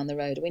we're down the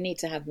road. We need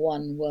to have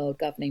one world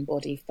governing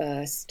body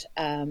first,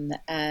 and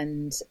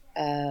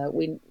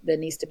we there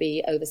needs to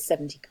be over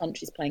 70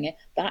 countries playing it.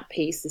 That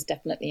piece is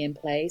definitely in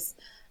place,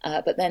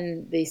 but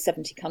then the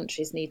 70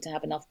 countries need to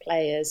have enough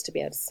players to be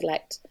able to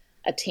select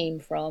a team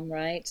from.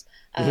 Right?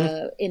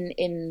 Hmm.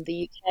 In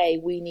the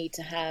UK, we need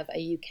to have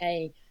a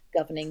UK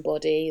governing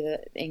body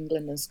that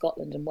England and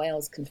Scotland and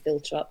Wales can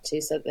filter up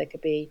to, so that there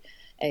could be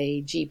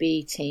a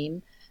GB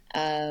team.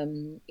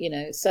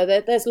 So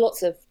there's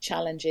lots of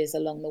challenges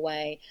along the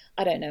way.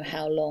 I don't know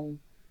how long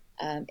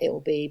it will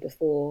be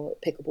before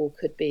pickleball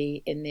could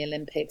be in the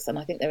Olympics, and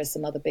I think there are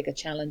some other bigger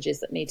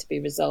challenges that need to be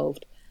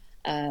resolved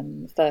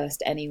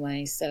first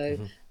anyway. So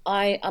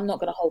I'm not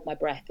going to hold my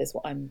breath, is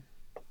what I'm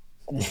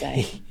going to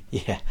say.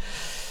 Yeah.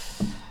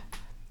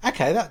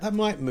 Okay, that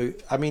might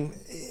move. I mean,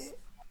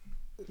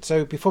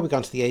 so before we go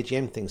on to the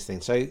AGM thing,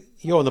 so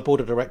you're on the board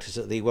of directors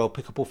at the World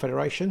Pickleball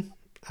Federation.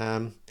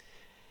 Um,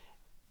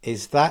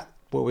 is that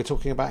what we're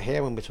talking about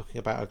here when we're talking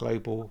about a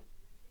global,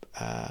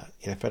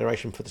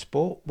 federation for the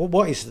sport?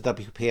 What is the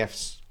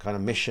WPF's kind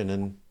of mission,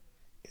 and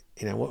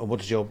what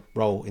does your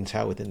role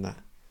entail within that?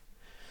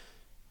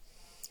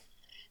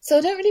 So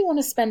I don't really want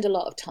to spend a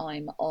lot of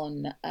time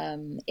on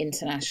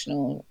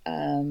international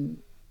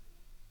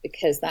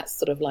because that's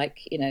sort of like,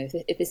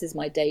 if this is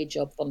my day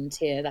job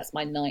volunteer, that's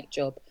my night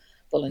job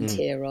Mm.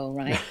 volunteer role,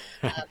 right?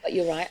 But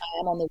you're right, I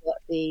am on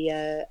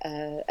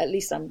at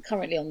least I'm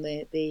currently on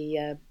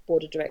the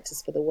board of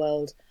directors for the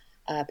World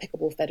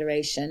Pickleball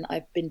Federation.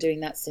 I've been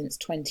doing that since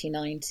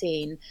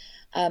 2019.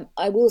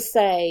 I will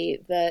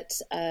say that,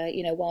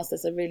 whilst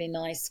there's a really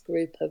nice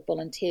group of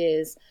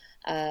volunteers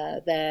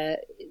there,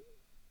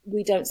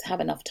 we don't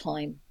have enough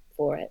time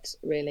for it,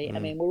 really. I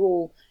Mm. mean, we're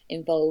all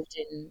involved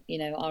in,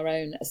 our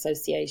own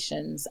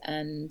associations,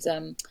 and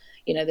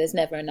there's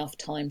never enough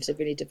time to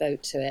really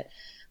devote to it.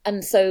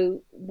 And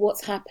so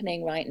what's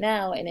happening right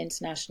now in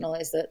international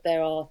is that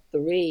there are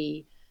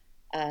three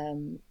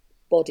um,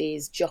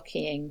 bodies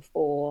jockeying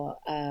for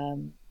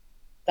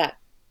that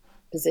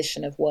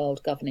position of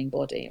world governing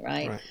body,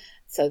 right? Right.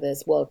 So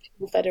there's World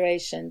Pickleball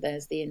Federation,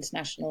 there's the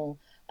International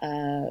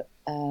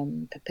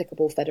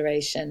Pickleball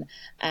Federation,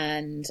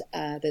 and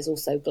there's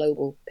also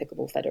Global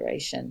Pickleball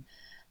Federation.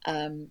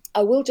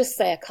 I will just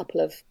say a couple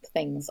of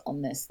things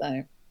on this,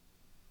 though.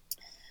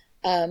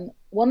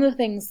 One of the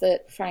things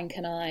that Frank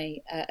and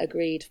I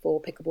agreed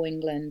for Pickleball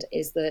England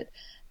is that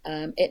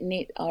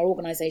our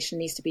organisation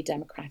needs to be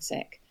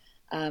democratic.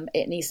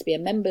 It needs to be a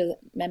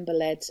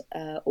member-led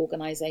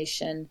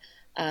organisation,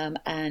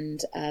 and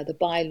the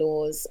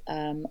bylaws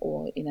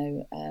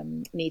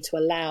need to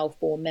allow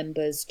for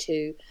members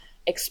to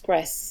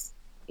express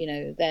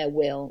their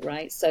will,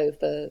 right? So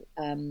for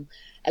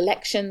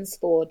elections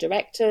for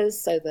directors,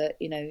 so that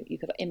you've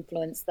got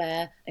influence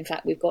there. In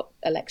fact, we've got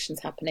elections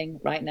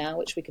happening right now,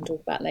 which we can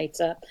talk about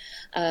later.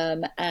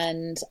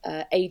 And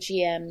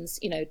AGMs,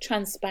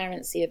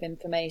 transparency of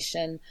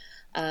information,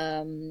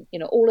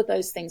 all of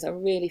those things are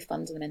really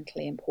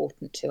fundamentally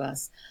important to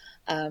us.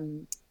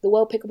 The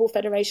World Pickleball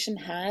Federation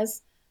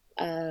has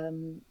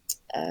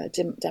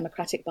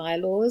democratic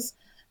bylaws.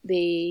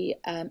 The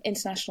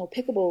International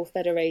Pickleball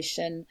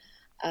Federation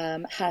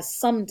has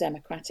some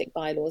democratic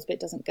bylaws, but it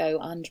doesn't go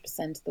 100%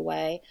 of the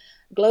way.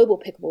 Global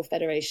Pickleball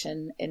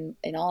Federation,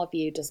 in our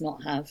view, does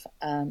not have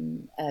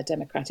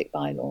democratic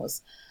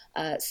bylaws.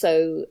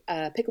 So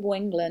Pickleball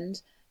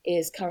England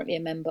is currently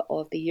a member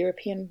of the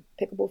European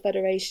Pickleball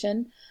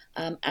Federation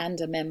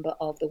and a member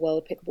of the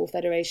World Pickleball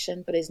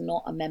Federation, but is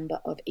not a member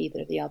of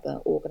either of the other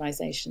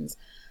organisations.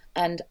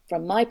 And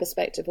from my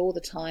perspective, all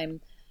the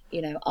time,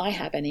 I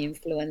have any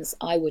influence,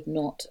 I would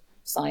not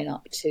sign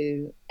up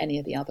to any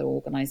of the other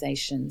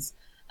organisations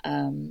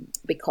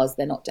because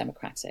they're not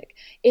democratic.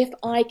 If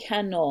I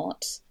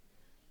cannot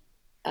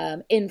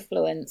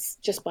influence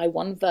just by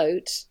one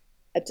vote,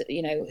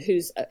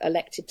 who's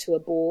elected to a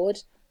board,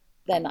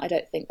 then I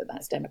don't think that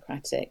that's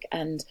democratic.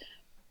 And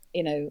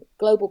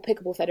Global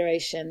Pickleball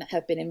Federation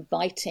have been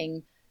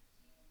inviting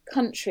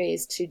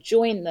countries to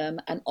join them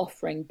and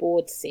offering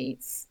board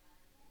seats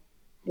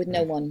with no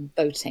Right. one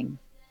voting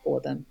for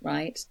them,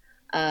 right?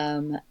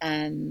 And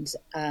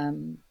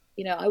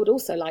I would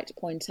also like to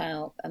point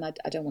out, and I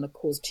don't want to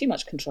cause too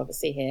much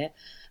controversy here,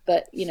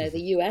 but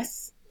the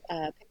US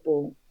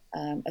Pickleball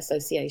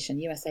Association,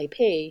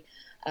 USAP,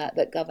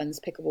 that governs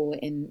pickleball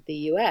in the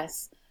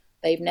US,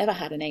 they've never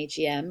had an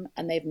AGM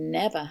and they've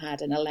never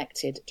had an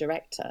elected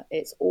director.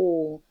 It's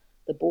all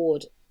the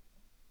board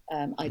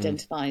Mm.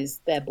 identifies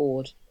their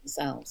board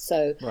themselves.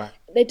 So Right.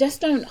 they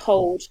just don't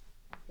hold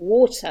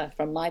water,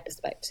 from my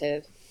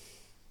perspective,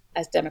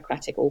 as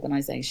democratic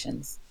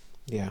organisations.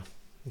 Yeah.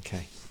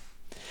 Okay.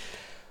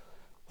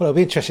 Well, it'll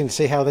be interesting to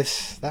see how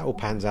that all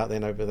pans out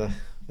then over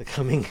the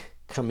coming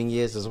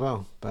years as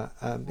well. But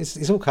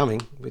it's all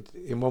coming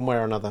in one way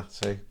or another,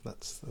 so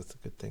that's a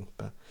good thing.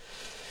 But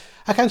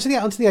okay, onto the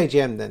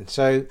AGM then.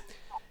 So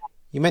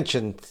you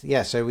mentioned,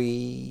 yeah. So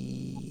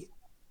you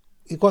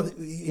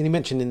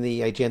mentioned in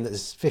the AGM that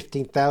there's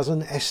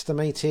 15,000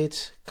 estimated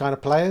kind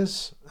of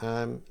players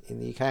in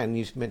the UK, and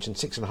you mentioned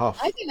six and a I half.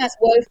 think that's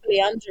woefully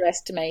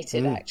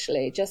underestimated, Mm,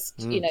 actually. Just,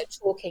 mm,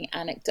 talking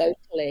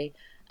anecdotally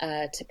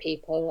to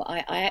people,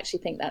 I actually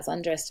think that's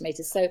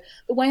underestimated. So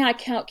the way I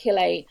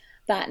calculate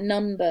that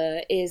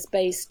number is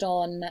based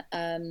on,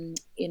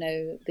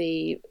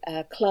 the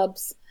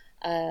clubs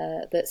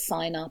that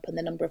sign up and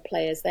the number of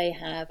players they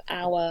have,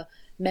 our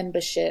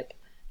membership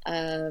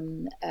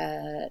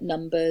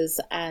numbers,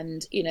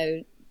 and,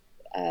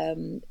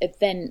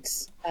 event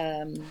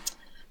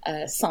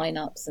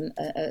sign-ups and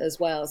as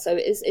well. So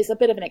it's a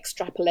bit of an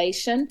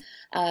extrapolation.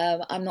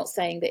 I'm not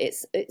saying that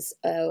it's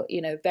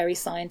very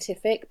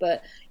scientific,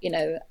 but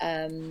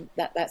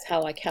that's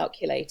how I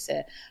calculate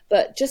it.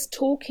 But just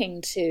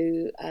talking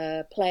to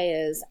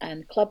players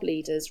and club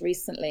leaders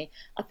recently,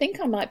 I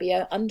think I might be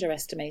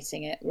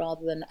underestimating it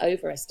rather than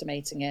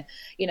overestimating it.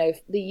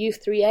 The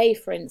U3A,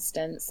 for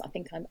instance, I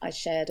think I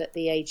shared at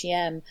the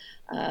AGM.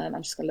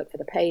 I'm just going to look for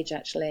the page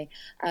actually.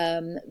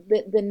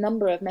 The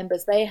number of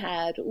members they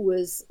had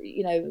was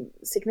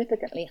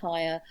significantly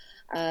higher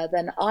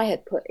than I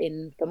had put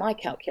in for my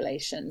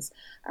calculations.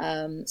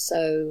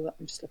 So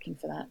I'm just looking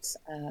for that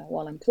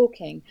while I'm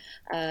talking.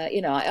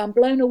 I'm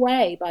blown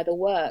away by the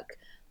work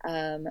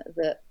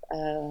that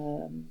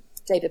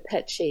David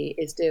Pecci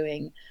is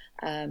doing,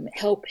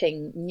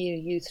 helping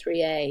new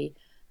U3A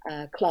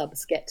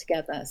clubs get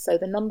together. So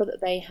the number that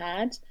they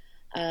had,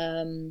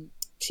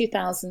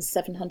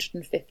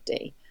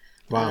 2,750.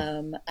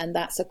 wow, And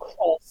that's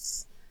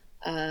across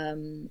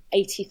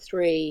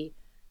 83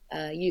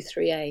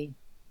 U3A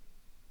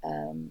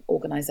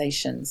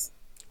organisations.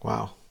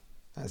 wow,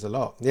 that's a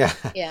lot. Yeah.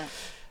 Yeah,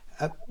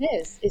 it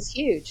is. It's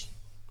huge.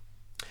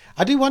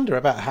 I do wonder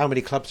about how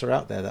many clubs are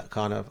out there that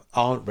kind of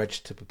aren't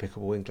registered with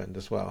Pickleball England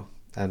as well,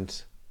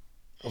 and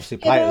obviously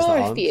Yeah, there players that are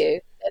a aren't.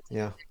 few.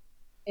 Yeah,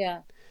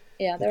 Yeah,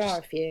 yeah, that there are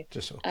a few.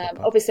 just sort of pop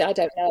up. Obviously, I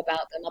don't know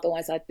about them.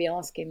 Otherwise, I'd be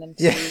asking them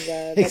Yeah,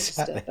 to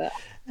register. exactly.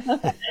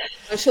 But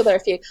I'm sure there are a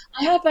few.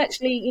 I have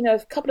actually, a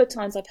couple of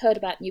times I've heard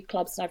about new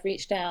clubs and I've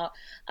reached out,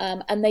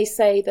 and they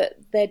say that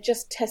they're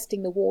just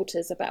testing the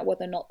waters about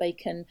whether or not they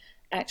can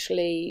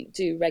actually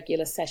do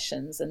regular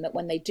sessions, and that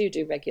when they do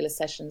regular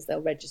sessions,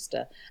 they'll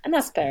register, and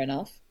that's fair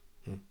enough.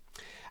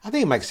 I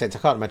think it makes sense. I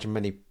can't imagine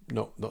many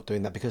not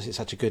doing that because it's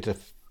such a good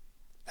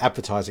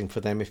advertising for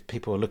them. If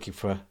people are looking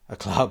for a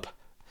club,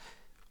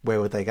 where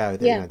would they go?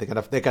 Yeah,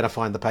 They're gonna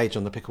find the page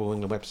on the Pickleball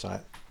England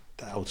website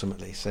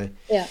ultimately. So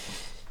yeah.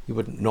 you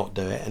wouldn't not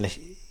do it unless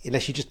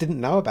you just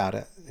didn't know about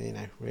it.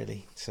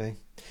 Really. So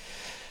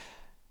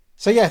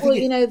yeah, I Well,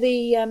 think it.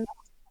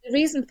 the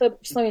reason for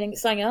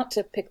signing up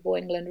to Pickleball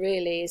England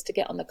really is to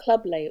get on the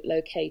club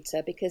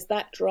locator, because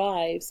that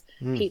drives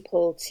Mm,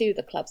 people to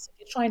the club. So if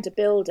you're trying to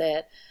build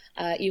it,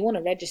 you want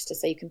to register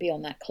so you can be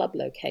on that club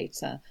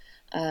locator.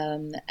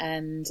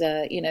 And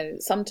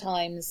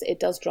sometimes it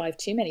does drive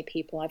too many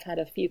people. I've had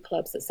a few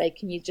clubs that say,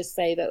 "Can you just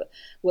say that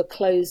we're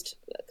closed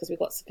because we've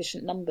got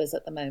sufficient numbers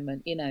at the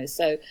moment?"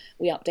 So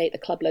we update the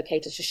club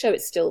locator to show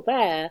it's still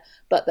there,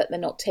 but that they're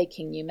not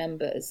taking new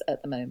members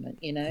at the moment.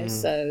 mm.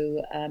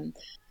 So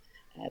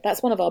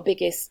that's one of our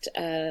biggest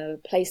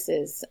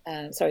places.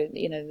 Sorry,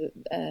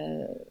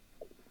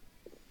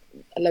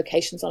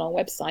 locations on our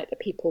website that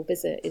people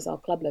visit is our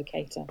club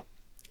locator.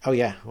 Oh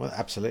yeah, well,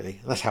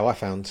 absolutely. That's how I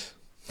found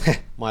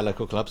my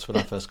local clubs when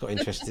I first got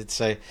interested.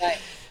 So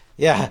Right,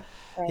 yeah,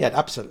 yeah, right.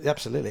 absolutely,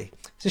 absolutely.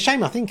 It's a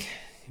shame. I think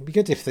it'd be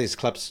good if these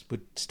clubs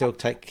would still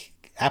take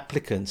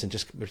applicants and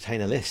just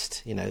retain a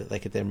list. They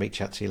could then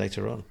reach out to you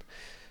later on.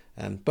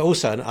 But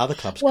also, other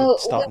clubs could Well,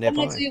 start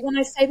nearby. when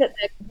I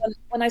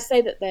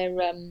say that they're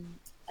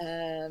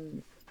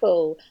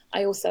full,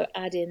 I also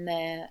add in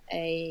there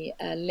a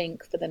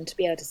link for them to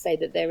be able to say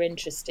that they're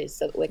interested,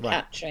 so that we're Right,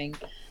 capturing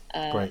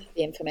great.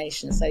 the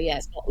information. So yeah,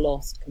 it's not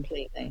lost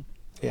completely.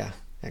 Yeah,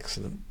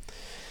 excellent.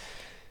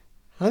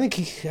 I think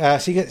so.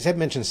 Zeb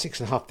mentioned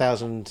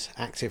 6,500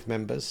 active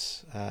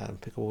members,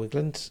 Pickleball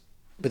England,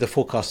 with a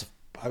forecast of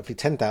hopefully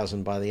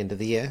 10,000 by the end of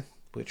the year,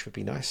 which would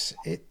be nice.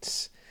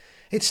 It's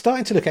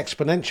starting to look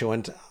exponential,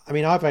 and I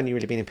mean I've only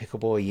really been in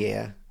pickleball a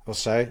year or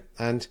so,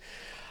 and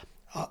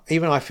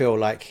even I feel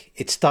like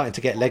it's starting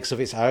to get legs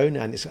of its own,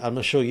 and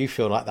I'm sure you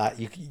feel like that.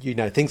 You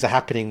know things are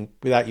happening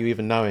without you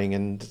even knowing,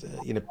 and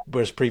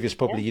whereas previous Yeah.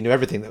 probably you knew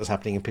everything that was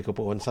happening in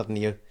pickleball, and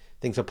suddenly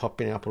things are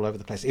popping up all over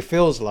the place. It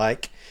feels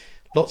like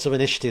lots of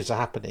initiatives are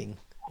happening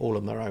all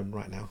on their own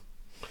right now.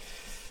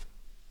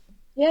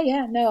 Yeah,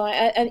 yeah, no,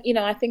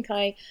 I think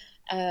I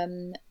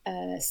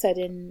said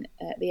in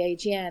the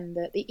AGM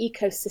that the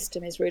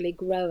ecosystem is really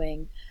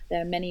growing.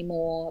 There are many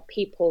more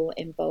people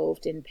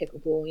involved in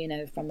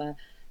pickleball, from a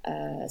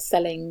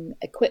selling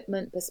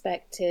equipment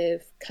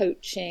perspective,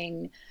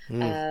 coaching,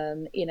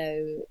 Mm,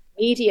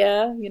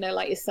 media,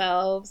 like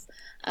yourselves,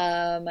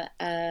 and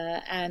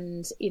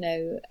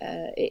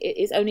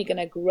it's only going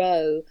to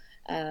grow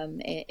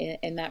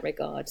in that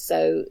regard.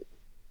 So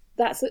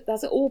that's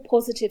all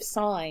positive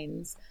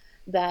signs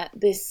that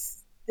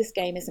this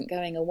game isn't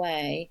going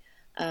away.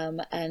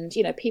 And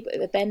people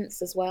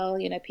events as well.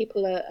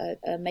 People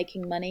are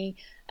making money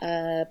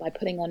by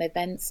putting on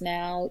events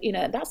now.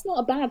 That's not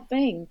a bad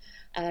thing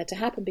to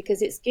happen,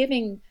 because it's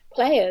giving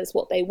players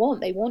what they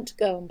want. They want to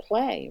go and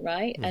play,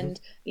 right? Hmm.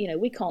 And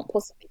we can't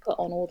possibly put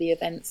on all the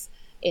events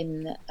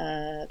in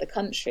the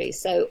country.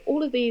 So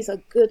all of these are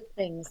good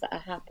things that are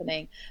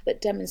happening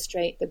that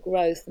demonstrate the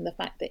growth and the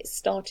fact that it's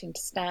starting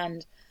to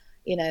stand,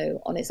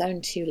 on its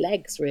own two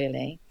legs,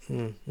 really.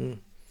 Hmm.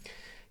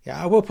 Yeah,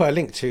 I will put a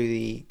link to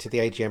the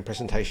AGM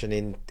presentation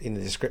in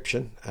the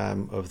description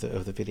of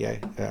the video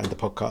and the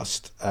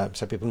podcast,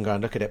 so people can go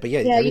and look at it. But yeah,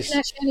 Yeah, there you can is.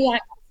 actually only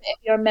access it if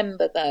you're a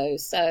member, though.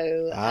 So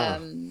There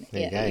you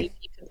yeah, go. you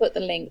can put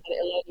the link, but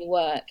it'll only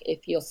work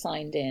if you're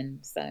signed in.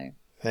 So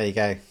There you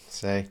go.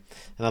 So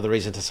another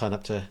reason to sign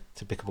up to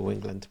Pickleball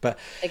England. But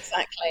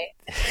exactly.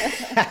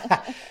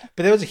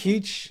 there was a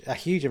huge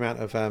amount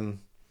of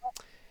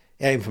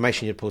yeah,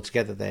 information you pulled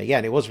together there. Yeah,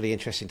 and it was really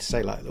interesting to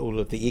say, like, all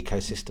of the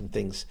ecosystem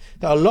things.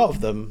 That a lot of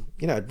them,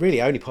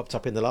 really only popped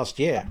up in the last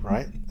year,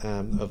 right?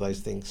 Of those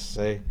things.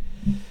 So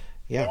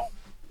yeah,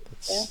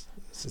 Yeah,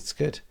 it's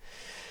good.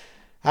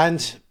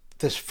 And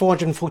there's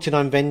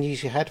 449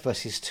 venues you had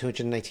versus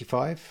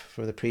 285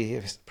 from the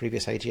previous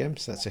AGM.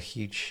 So that's a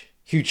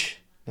huge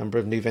number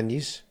of new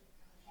venues.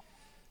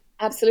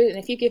 absolutely. And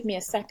if you give me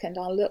a second,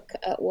 I'll look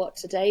at what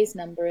today's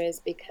number is,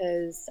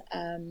 because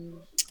Even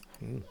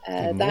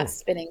more.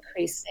 that's been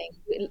increasing.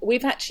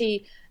 We've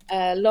actually,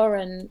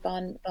 Lauren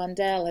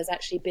Bundell has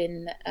actually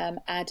been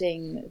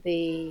adding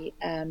the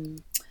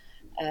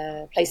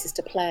places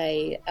to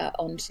play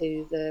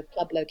onto the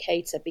club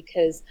locator,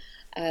 because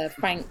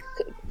Frank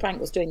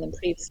was doing them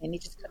previously and he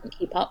just couldn't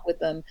keep up with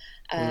them.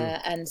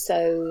 Mm. And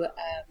so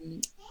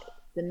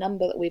the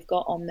number that we've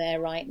got on there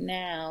right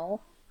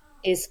now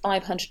is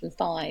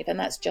 505, and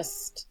that's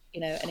just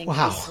an increase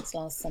Wow, since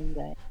last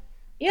Sunday.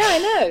 Yeah, I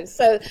know.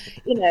 So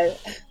you know,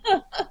 it's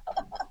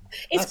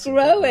that's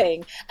incredible.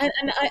 growing, and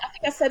I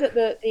think I said at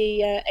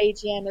the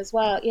AGM as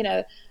well.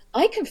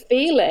 I can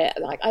feel it.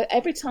 Like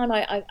every time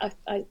I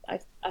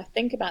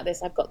think about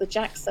this, I've got the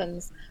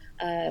Jacksons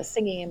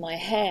singing in my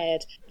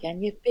head.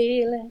 Can you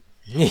feel it?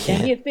 Can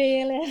Yeah, you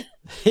feel it?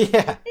 Can you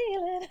yeah.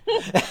 feel it?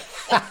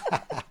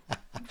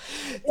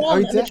 The I drum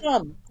mean, and the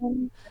drum.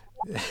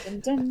 Dun,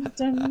 dun,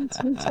 dun,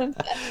 dun, dun,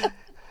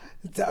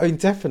 dun.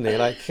 definitely.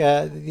 Like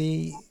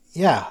the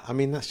yeah. I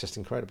mean, that's just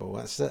incredible.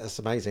 That's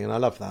amazing, and I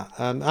love that.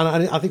 And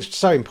I think it's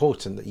so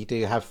important that you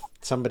do have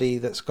somebody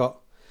that's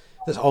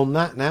on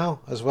that now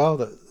as well.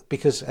 That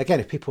because again,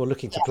 if people are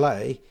looking to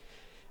play,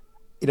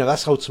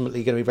 that's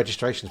ultimately going to be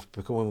registration for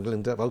Pickleball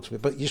England ultimately.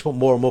 But you just want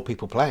more and more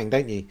people playing,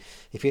 don't you?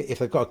 If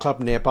they've got a club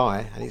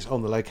nearby and it's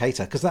on the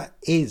locator, because that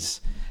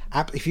is,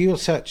 if you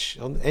search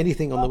on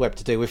anything on the web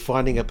to do with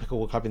finding a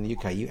pickleball club in the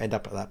UK, you end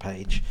up at that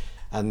page,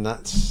 and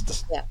that's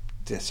just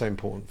Yeah. so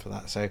important for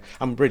that. So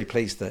I'm really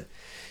pleased that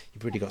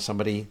you've really got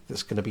somebody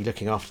that's going to be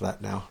looking after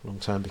that now long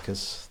term,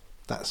 because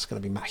that's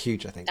going to be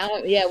huge, I think.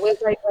 Oh, yeah, we're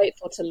very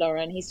grateful to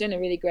Lauren. He's doing a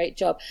really great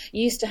job.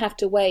 You used to have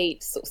to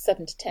wait sort of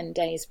 7 to 10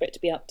 days for it to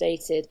be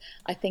updated.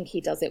 I think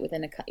he does it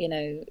within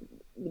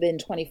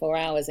 24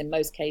 hours in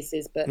most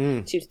cases, but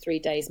Mm. 2 to 3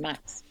 days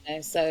max.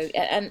 So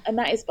and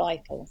that is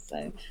vital.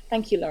 So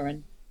thank you,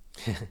 Lauren.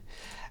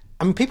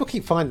 I mean, people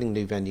keep finding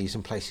new venues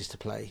and places to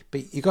play,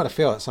 but you've got to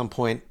feel at some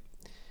point.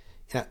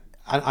 You know,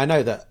 I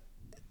know that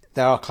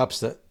there are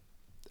clubs that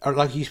are,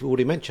 like you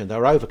already mentioned,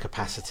 they're over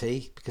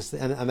capacity because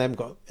and they've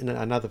got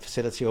another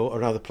facility or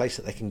another place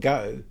that they can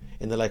go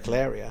in the local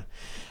area.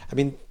 I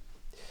mean,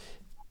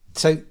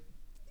 so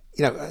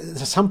at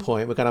some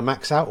point we're going to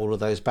max out all of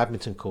those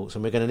badminton courts,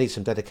 and we're going to need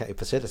some dedicated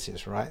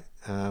facilities, right?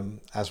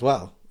 As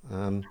well.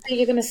 I think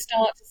you're going to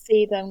start to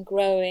see them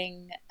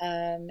growing,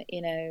 coming,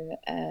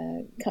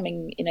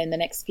 in the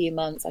next few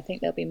months. I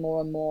think there'll be more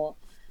and more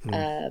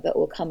Mm. that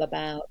will come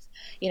about.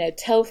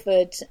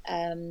 Telford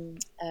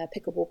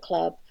Pickleball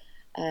Club,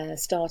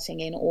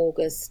 starting in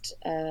August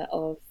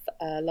of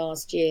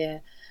last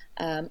year,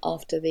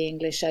 after the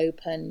English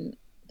Open,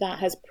 that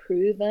has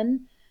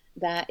proven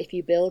that if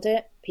you build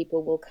it,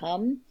 people will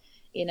come.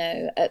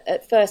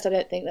 At first, I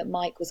don't think that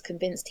Mike was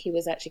convinced he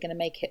was actually going to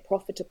make it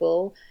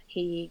profitable.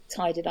 He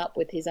tied it up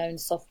with his own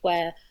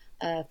software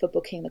for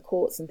booking the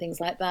courts and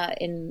things like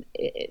that, in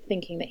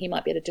thinking that he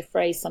might be able to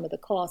defray some of the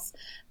costs.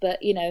 But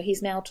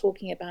he's now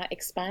talking about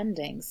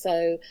expanding.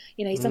 So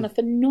he's done Mm. a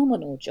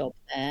phenomenal job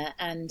there,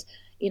 and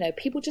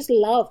people just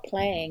love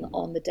playing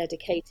on the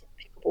dedicated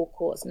pickleball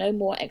courts. No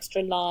more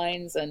extra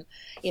lines and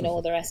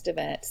all the rest of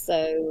it.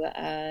 So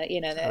Oh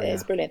yeah.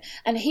 it's brilliant,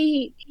 and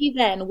he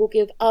then will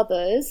give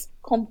others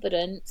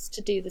confidence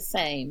to do the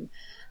same.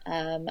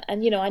 And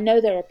I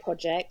know there are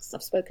projects.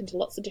 I've spoken to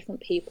lots of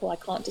different people. I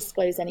can't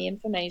disclose any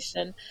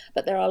information,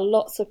 but there are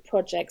lots of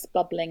projects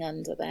bubbling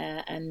under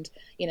there, and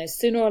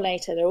sooner or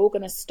later they're all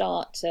going to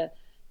start to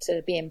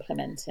to be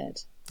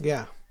implemented.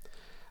 Yeah.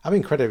 I'm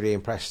incredibly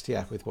impressed,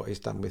 yeah, with what he's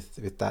done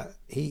with that.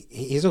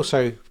 He's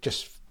also,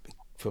 just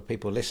for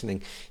people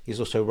listening, he's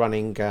also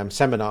running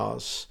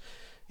seminars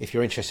if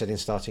you're interested in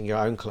starting your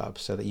own club,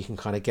 so that you can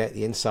kind of get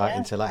the insight Yeah,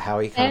 into like how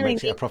he kind of sharing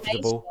makes it the a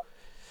information. profitable,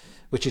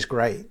 which is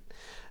great.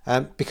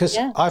 Because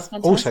Yeah, it's I've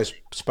also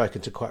fantastic.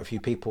 spoken to quite a few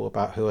people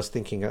about who are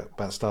thinking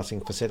about starting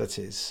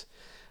facilities,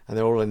 and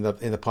they're all in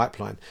the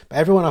pipeline. But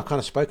everyone I've kind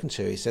of spoken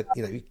to, he said,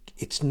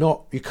 it's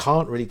not, you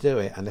can't really do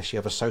it unless you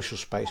have a social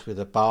space with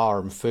a bar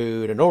and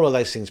food and all of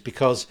those things,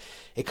 because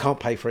it can't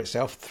pay for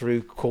itself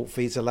through court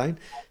fees alone.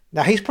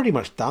 Now he's pretty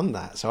much done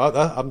that, so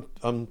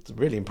I'm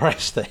really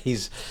impressed that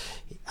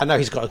I know You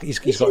he's should got a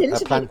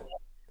interview plan.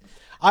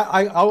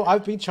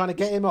 I've been trying to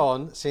get him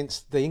on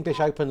since the English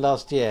Open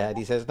last year, and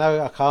he says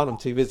no, I can't. I'm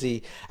too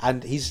busy,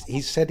 and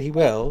he's said he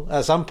will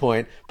at some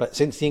point. But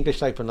since the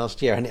English Open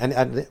last year,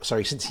 and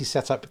sorry, since he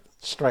set up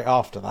straight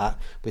after that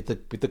with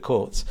the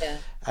courts, him.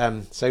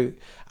 Yeah, so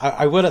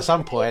I will at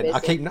some you're point.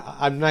 busy.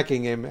 I'm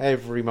nagging him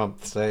every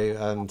month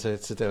to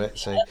do it.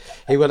 So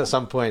he will at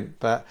some point.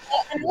 But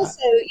And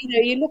also,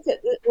 you look at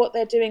what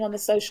they're doing on the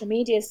social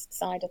media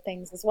side of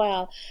things as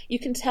well. You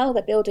can tell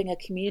they're building a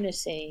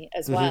community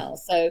as mhm, well.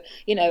 So,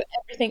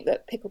 everything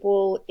that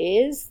pickleball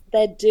is,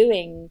 they're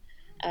doing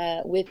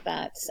with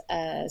that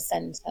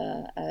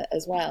center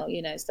as well.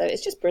 So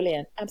it's just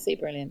brilliant,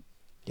 absolutely brilliant.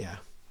 yeah,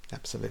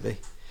 absolutely.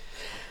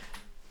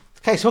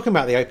 Okay, talking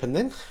about the Open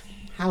then,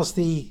 how's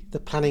the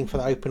planning for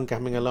the Open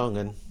coming along?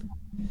 And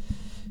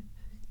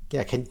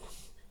yeah, can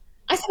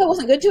I said I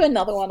wasn't going to do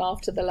another one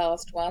after the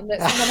last one,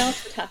 that someone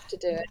else would have to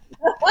do it.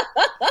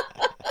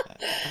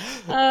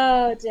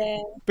 Oh, dear.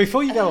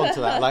 before you go on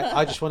to that, like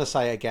I just want to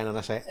say again, and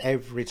I say it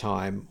every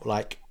time,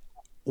 like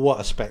what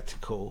a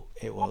spectacle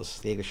it was,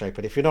 the English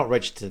Open. If you're not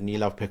registered and you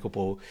love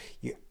pickleball,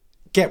 you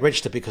get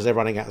registered, because they're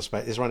running out of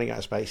space. It's running out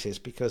of spaces.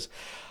 Because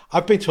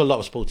I've been to a lot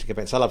of sporting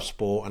events. I love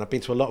sport, and I've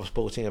been to a lot of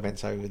sporting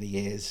events over the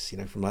years.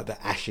 From like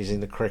the Ashes in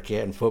the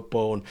cricket and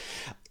football and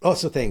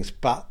lots of things.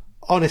 But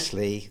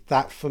honestly,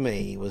 that for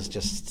me was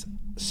just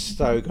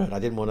so good. I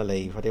didn't want to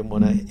leave. I didn't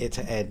want it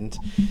to end.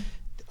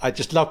 I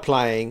just love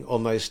playing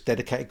on those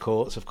dedicated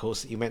courts, of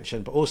course, that you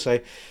mentioned, but also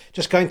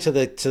just going to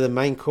the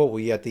main court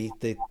where you had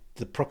the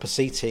proper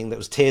seating, that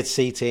was tiered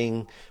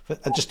seating,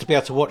 and just to be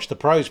able to watch the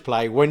pros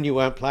play when you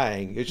weren't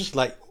playing. You're just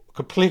like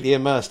completely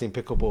immersed in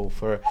pickleball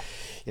for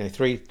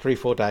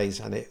 3-4 days,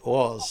 and it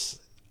was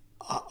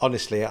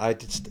honestly, I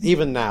just,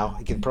 even now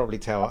you can probably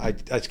tell I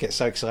just get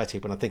so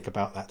excited when I think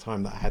about that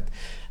time that I had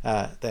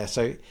there.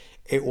 So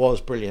it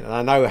was brilliant, and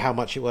I know how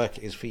much work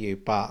it is for you,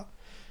 but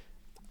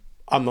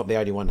I'm not the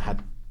only one who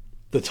had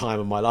the time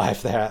of my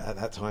life there at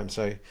that time.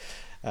 So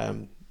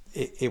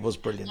it was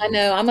brilliant. I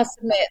know. I must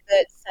admit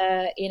that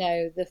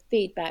the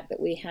feedback that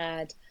we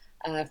had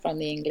from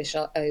the English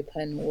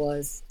Open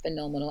was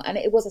phenomenal, and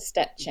it was a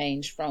step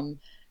change from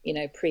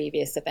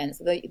previous events.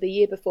 The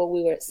year before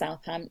we were at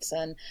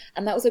Southampton,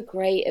 and that was a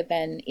great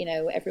event.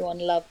 Everyone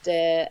loved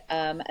it,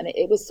 and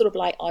it was sort of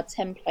like our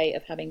template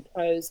of having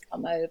pros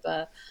come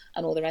over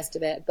and all the rest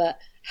of it. But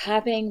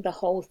having the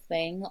whole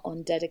thing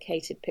on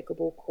dedicated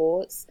pickleball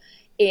courts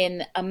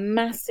in a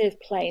massive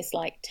place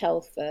like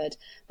Telford,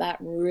 that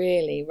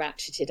really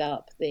ratcheted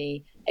up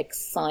the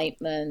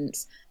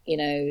excitement.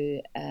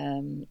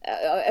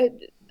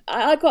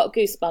 I got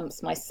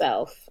goosebumps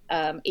myself,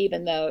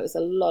 even though it was a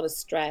lot of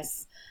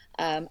stress.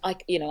 I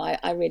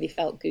really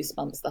felt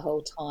goosebumps the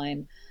whole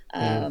time.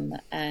 Mm,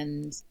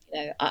 And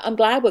I'm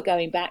glad we're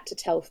going back to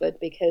Telford,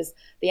 because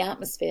the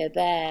atmosphere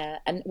there,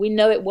 and we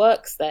know it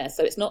works there.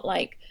 So it's not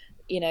like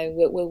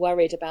we're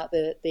worried about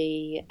the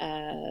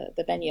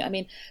venue. I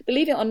mean,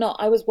 believe it or not,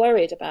 I was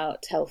worried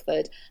about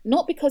Telford,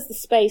 not because the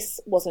space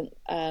wasn't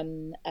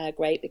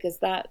great, because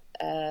that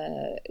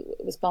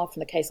was far from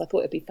the case. I thought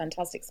it'd be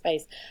fantastic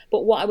space,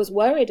 but what I was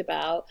worried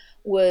about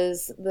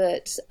was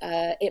that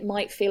it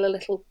might feel a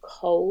little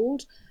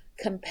cold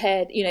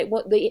compared. It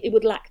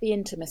would lack the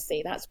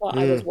intimacy. That's what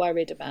I was mm,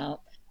 worried about.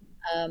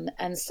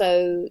 And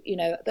so,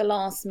 at the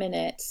last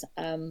minute,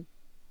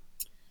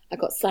 I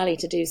got Sally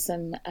to do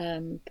some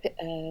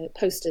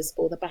posters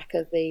for the back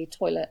of the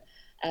toilet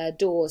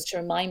doors to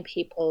remind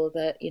people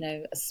that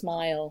a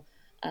smile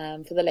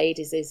for the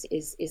ladies is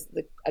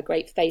a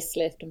great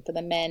facelift, and for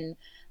the men,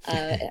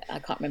 I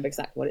can't remember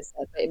exactly what it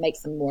said, but it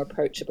makes them more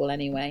approachable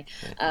anyway.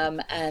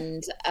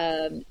 And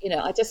I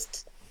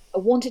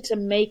wanted to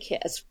make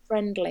it as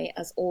friendly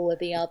as all of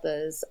the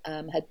others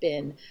had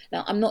been.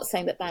 Now, I'm not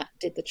saying that that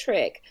did the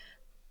trick,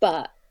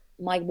 but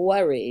my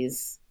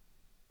worries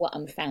were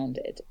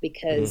unfounded, mm.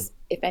 because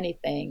if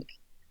anything,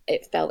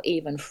 it felt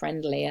even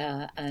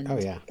friendlier, Oh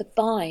and yeah, the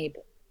vibe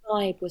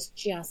was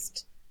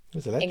just it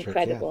was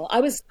electric. Yeah. incredible. I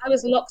was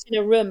locked in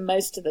a room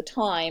most of the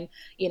time,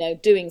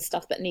 doing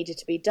stuff that needed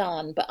to be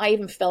done, but I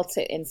even felt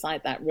it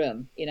inside that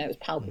room. It was Mm,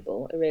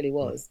 palpable. It really mm,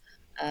 was.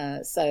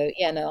 So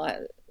yeah,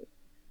 no,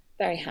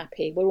 very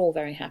happy. We're all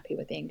very happy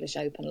with the English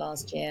Open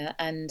last year,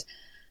 and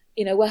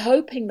we're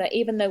hoping that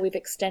even though we've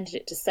extended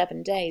it to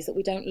 7 days, that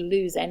we don't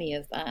lose any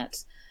of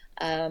that.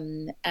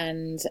 And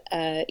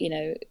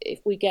if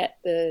we get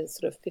the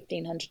sort of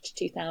 1,500 to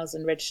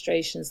 2,000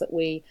 registrations that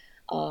we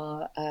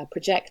are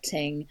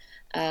projecting,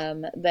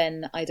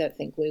 then I don't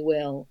think we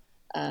will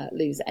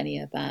lose any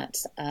of that.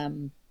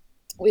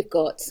 We've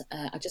got,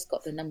 I just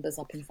got the numbers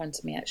up in front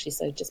of me actually,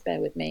 so just bear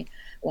with me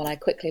while I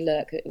quickly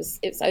look.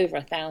 It's over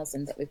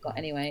 1,000 that we've got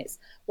anyway. It's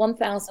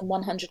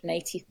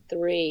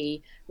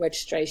 1,183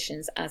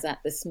 registrations as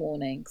at this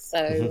morning.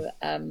 So,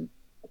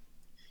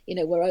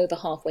 we're over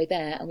halfway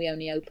there, and we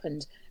only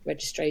opened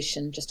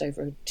registration just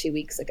over 2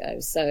 weeks ago.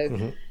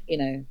 So,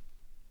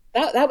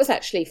 that was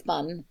actually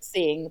fun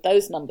seeing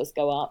those numbers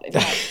go up. In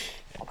fact,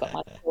 I've got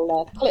my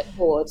little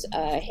clipboard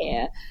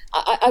here.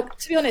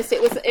 To be honest,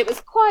 it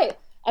was quite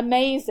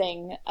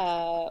amazing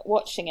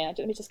watching it.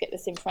 Let me just get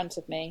this in front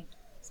of me.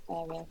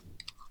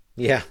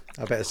 Yeah,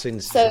 I bet as soon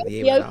as you So sent the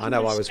email, I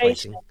know I was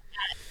waiting.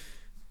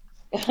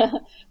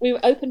 We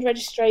opened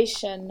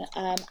registration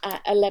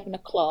at 11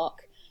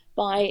 o'clock.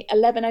 By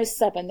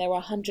 11:07, there were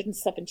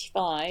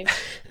 175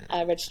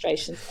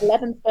 registrations.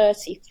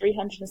 11:30,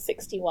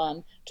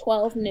 361.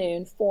 12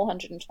 noon,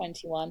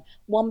 421.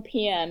 1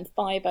 p.m.,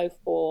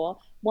 504.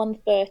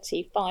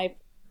 1:30,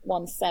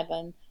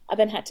 517. I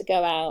then had to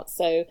go out.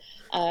 So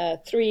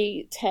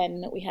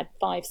 3:10, we had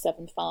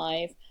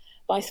 575.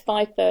 By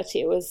 5:30,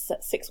 it was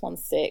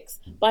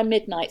 616. By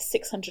midnight,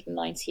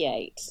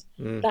 698.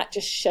 That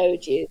just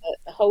showed you that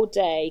the whole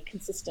day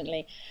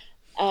consistently.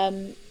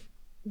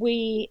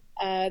 We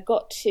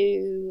got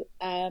to,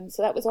 so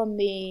that was on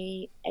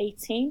the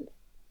 18th,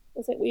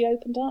 was it we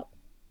opened up?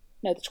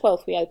 No, the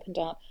 12th we opened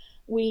up.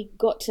 We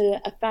got to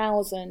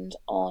 1,000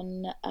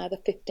 on the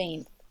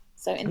 15th.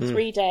 So in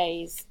 3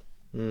 days,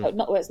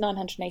 it's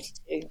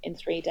 982 in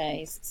 3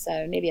 days,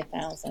 so nearly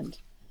 1,000.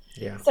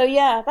 Yeah. So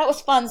yeah, that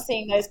was fun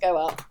seeing those go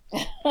up.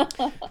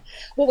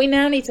 What we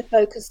now need to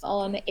focus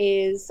on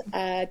is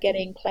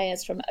getting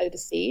players from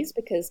overseas,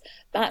 because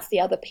that's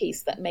the other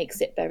piece that makes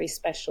it very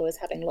special, is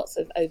having lots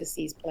of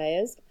overseas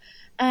players,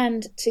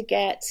 and to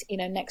get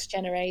next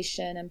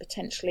generation and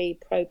potentially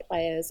pro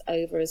players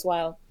over as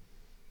well.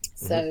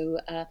 So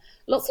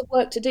lots of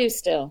work to do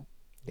still.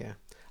 Yeah.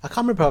 I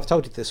can't remember if I've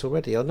told you this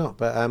already or not,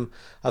 but I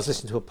was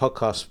listening to a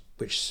podcast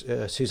which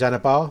Susanna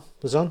Barr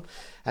was on,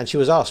 and she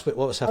was asked what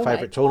was her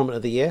favourite tournament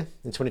of the year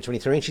in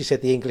 2023, and she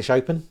said the English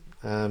Open.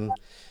 Yeah,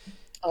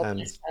 well,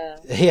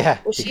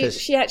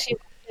 she actually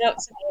reached out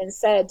to me and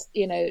said,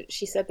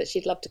 she said that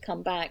she'd love to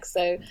come back.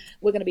 So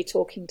we're going to be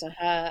talking to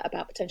her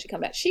about potentially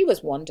coming back. She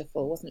was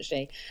wonderful, wasn't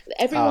she?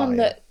 Everyone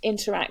that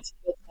interacted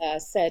with her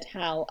said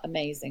how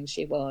amazing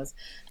she was.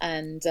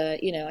 And,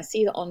 I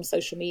see that on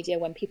social media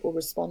when people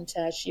respond to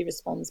her, she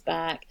responds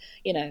back,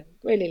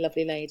 really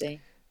lovely lady.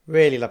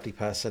 Really lovely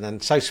person,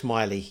 and so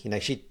smiley.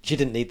 She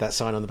didn't need that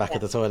sign on the back of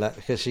the toilet,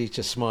 because she's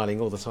just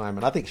smiling all the time,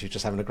 and I think she was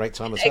just having a great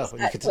time as well.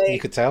 Exactly. You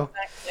could tell.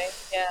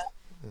 Exactly.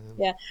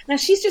 Yeah. Now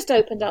she's just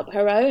opened up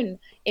her own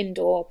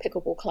indoor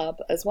pickleball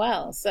club as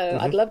well, so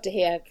I'd love to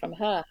hear from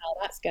her how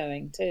that's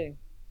going too.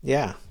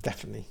 Yeah,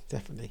 definitely,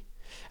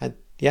 and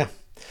yeah.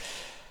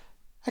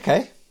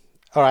 Okay,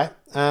 all right.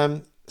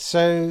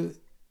 So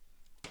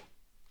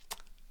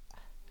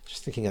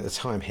just thinking at the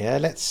time here,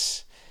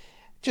 let's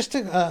just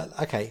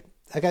okay.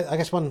 I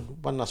guess one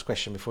last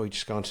question before we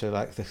just go on to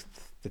like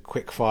the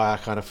quick fire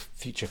kind of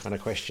future kind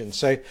of questions.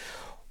 So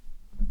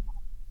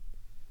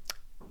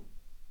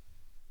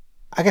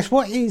I guess,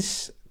 what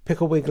is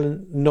Pickleball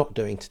England not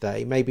doing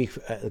today, maybe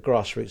at the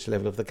grassroots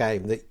level of the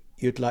game, that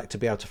you'd like to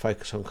be able to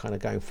focus on kind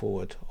of going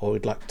forward, or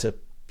would like to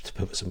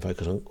put some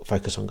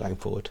focus on going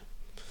forward?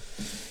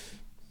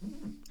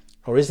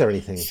 Or is there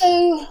anything?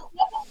 So,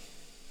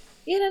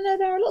 no,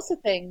 there are lots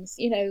of things.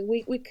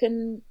 We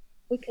can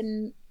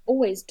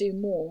always do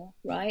more,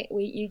 right?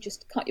 You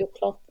just cut your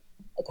cloth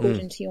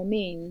according to your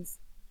means.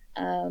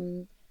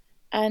 And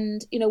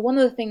one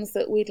of the things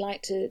that we'd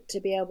like to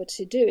be able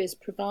to do is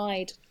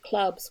provide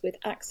clubs with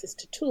access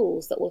to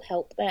tools that will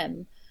help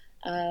them.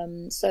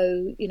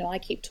 So I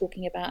keep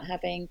talking about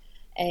having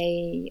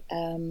I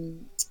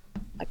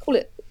call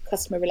it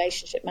customer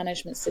relationship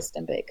management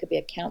system, but it could be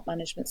account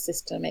management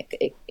system,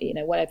 it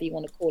whatever you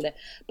want to call it.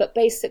 But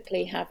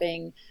basically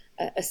having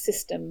a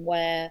system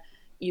where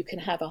you can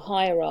have a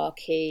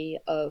hierarchy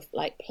of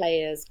like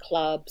players,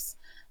 clubs,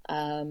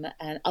 and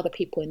other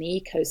people in the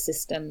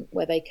ecosystem,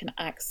 where they can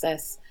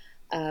access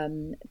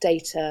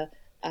data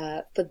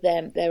for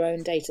their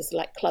own data. So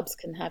like clubs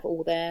can have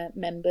all their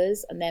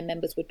members, and their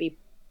members would be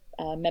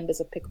members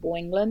of Pickleball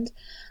England,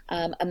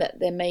 and that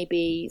there may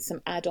be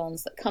some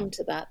add-ons that come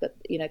to that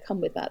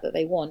come with that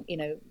they want,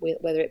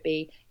 whether it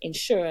be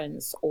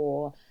insurance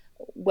or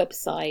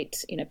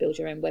website, build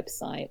your own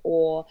website,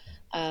 or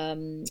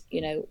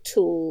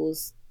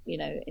tools,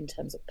 in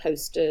terms of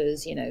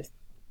posters,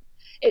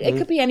 it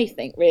could be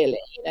anything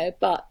really,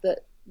 but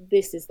that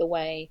this is the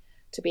way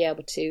to be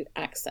able to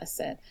access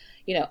it.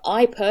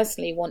 I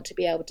personally want to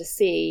be able to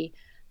see,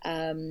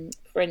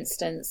 for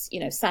instance,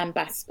 Sam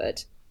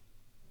Basford.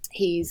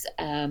 He's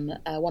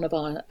one of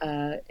our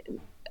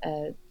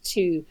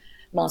two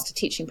master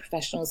teaching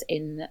professionals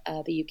in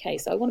the UK.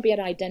 So I want to be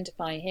able to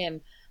identify him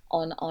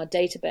on our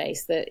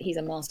database that he's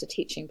a master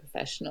teaching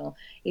professional.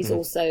 He's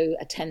also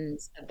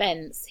attends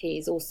events.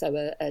 He's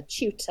also a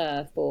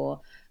tutor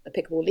for the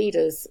Pickleball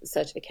Leaders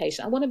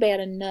certification. I want to be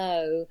able to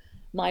know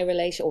my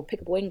relation or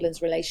Pickleball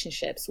England's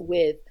relationships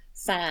with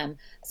Sam,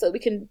 so that we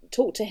can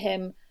talk to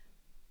him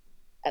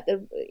at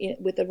the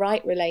with the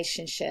right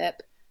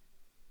relationship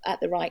at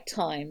the right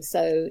time.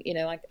 So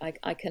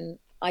I can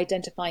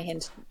identify him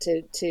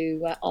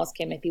to ask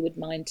him if he would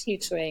mind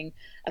tutoring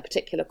a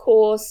particular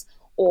course,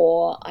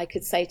 or I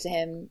could say to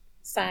him,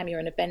 Sam, you're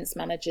an events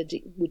manager.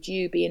 Would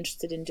you be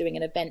interested in doing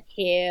an event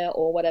here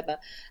or whatever?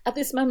 At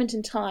this moment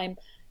in time,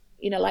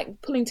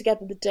 like pulling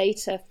together the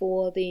data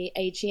for the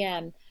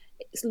AGM,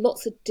 it's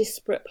lots of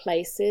disparate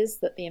places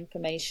that the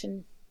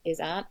information is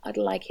at. I'd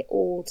like it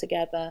all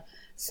together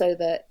so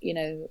that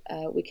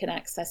we can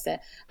access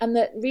it, and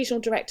that regional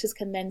directors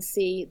can then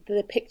see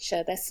the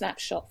picture, their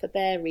snapshot for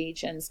their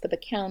regions, for the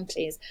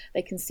counties.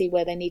 They can see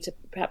where they need to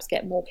perhaps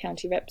get more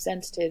county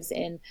representatives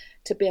in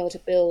to be able to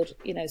build,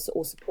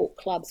 or support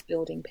clubs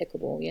building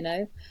pickleball.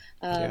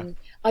 Yeah.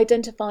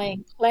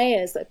 Identifying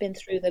players that have been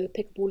through the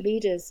Pickleball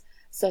Leaders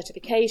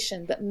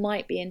certification that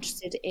might be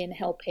interested in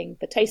helping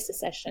for taster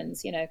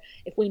sessions.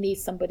 If we need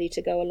somebody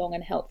to go along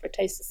and help for a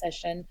taster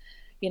session,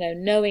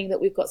 knowing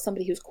that we've got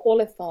somebody who's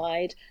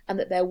qualified and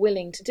that they're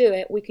willing to do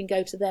it, we can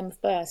go to them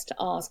first to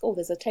ask, oh,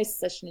 there's a taster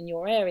session in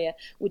your area,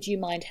 would you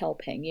mind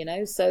helping?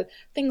 So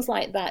things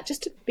like that,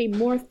 just to be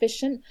more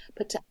efficient,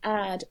 but to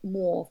add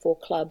more for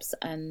clubs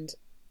and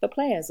for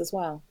players as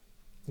well.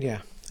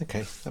 Yeah.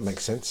 Okay, that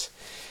makes sense.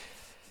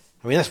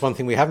 I mean, that's one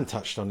thing we haven't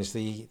touched on is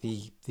the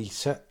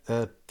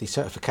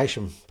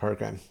certification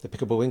program, the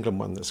Pickleball England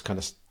one that's kind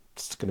of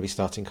going to be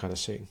starting kind of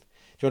soon.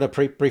 Do you want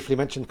to briefly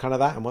mention kind of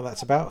that and what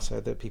that's about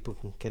so that people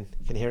can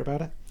hear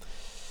about it?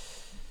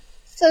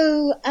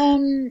 So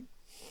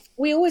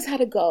we always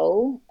had a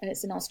goal, and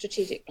it's in our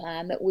strategic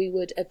plan, that we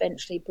would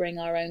eventually bring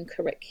our own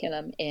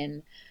curriculum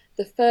in.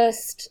 The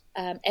first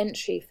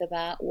entry for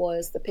that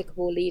was the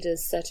Pickleball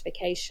Leaders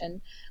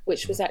certification,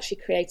 which was actually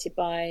created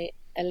by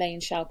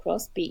Elaine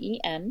Shawcross,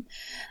 BEM,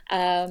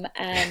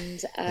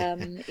 and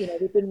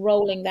we've been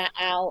rolling that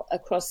out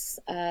across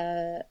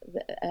the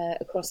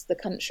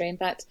country. In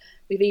fact,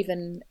 we've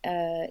even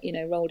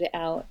rolled it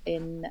out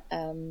in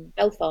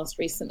Belfast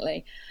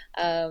recently.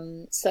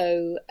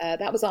 So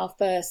that was our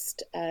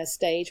first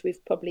stage.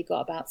 We've probably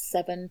got about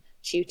 7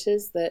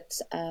 tutors that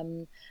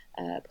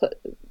put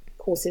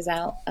courses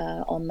out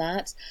on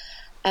that.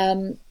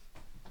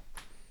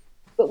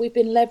 But we've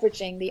been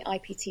leveraging the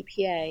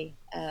IPTPA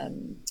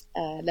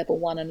level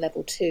 1 and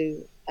level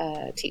 2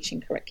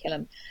 teaching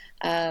curriculum.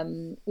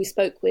 We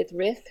spoke with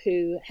Riff,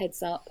 who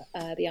heads up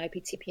the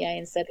IPTPA,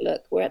 and said,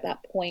 look, we're at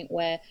that point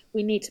where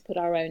we need to put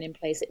our own in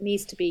place. It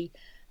needs to be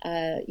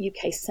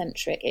UK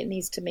centric. It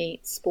needs to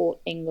meet Sport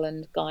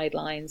England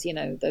guidelines,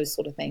 those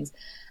sort of things.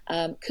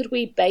 Could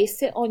we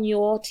base it on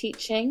your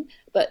teaching,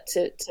 but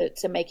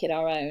to make it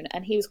our own?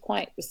 And he was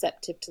quite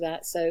receptive to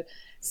that. So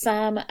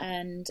Sam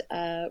and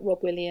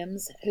Rob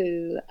Williams,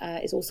 who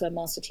is also a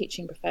master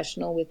teaching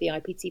professional with the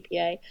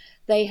IPTPA,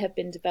 they have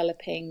been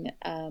developing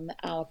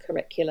our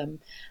curriculum.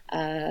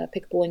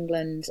 Pickleball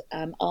England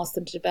asked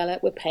them to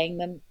develop. We're paying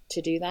them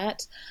to do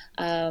that.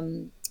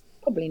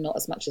 Probably not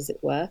as much as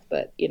it's worth,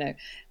 but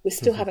we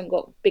still haven't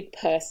got big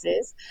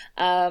purses.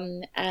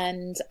 And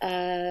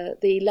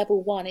the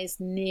level 1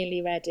 is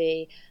nearly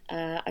ready.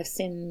 I've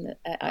seen,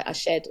 I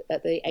shared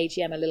at the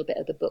AGM a little bit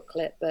of the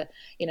booklet, but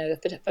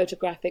a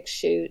photographic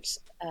shoot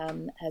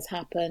has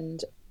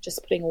happened,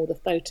 just putting all the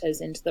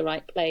photos into the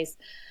right place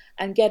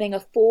and getting a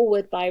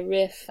forward by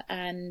Riff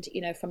and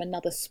from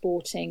another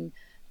sporting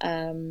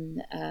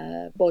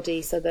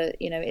body, so that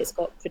it's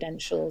got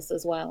credentials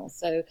as well.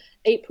 So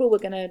April we're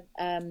going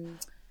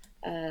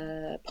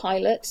to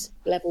pilot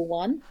level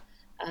 1,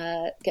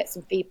 get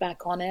some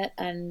feedback on it,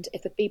 and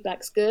if the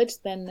feedback's good,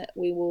 then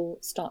we will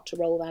start to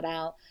roll that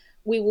out.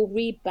 We will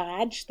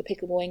rebadge the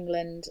Pickleball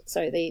England,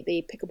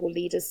 the Pickleball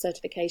Leaders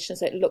certification,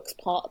 so it looks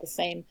part of the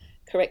same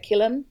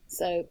curriculum.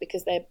 So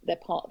because they're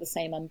part of the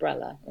same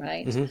umbrella,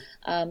 right?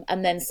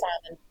 And then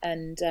Sam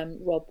and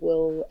Rob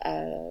will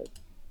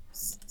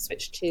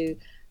switch to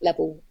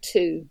level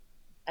 2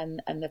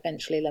 and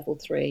eventually level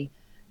 3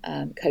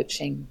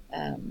 coaching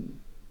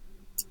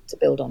to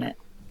build on it.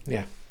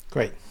 Yeah,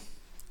 great,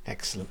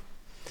 excellent.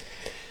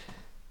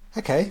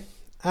 Okay,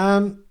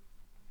 I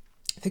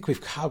think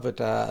we've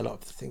covered a lot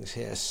of the things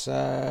here. So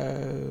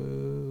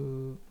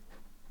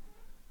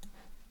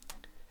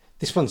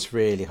this one's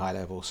really high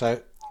level.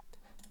 So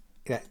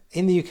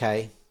in the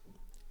UK,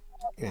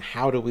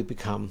 how do we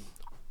become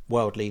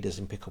world leaders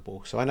in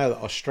pickleball? So I know that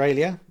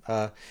Australia,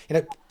 the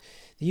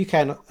UK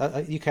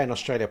and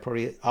Australia are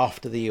probably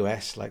after the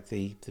US, like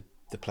the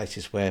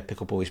places where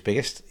pickleball is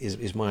biggest,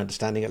 is my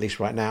understanding, at least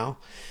right now.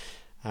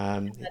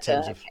 In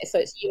terms of, so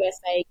it's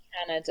USA,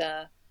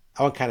 Canada.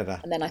 Oh, and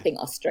Canada. And then I think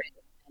Australia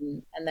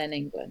and then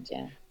England,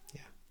 yeah.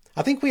 Yeah.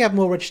 I think we have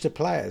more registered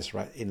players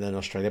right in than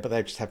Australia, but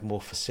they just have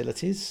more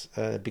facilities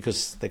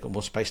because they've got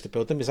more space to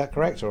build them. Is that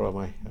correct, or am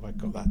I have I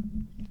got that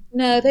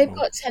No, they've wrong?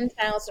 got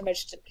 10,000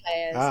 registered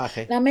players. Ah,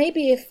 okay. Now,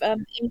 maybe if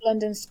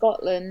England and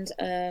Scotland,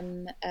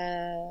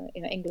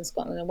 England,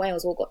 Scotland, and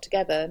Wales all got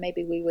together,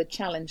 maybe we would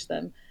challenge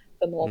them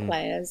for more Mm,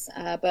 players.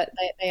 But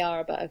they are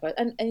about over.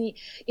 And,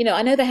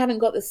 I know they haven't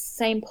got the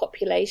same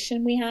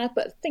population we have,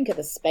 but think of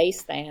the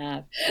space they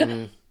have.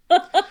 mm.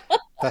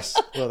 That's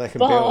well, they can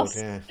build. Vast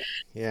Yeah,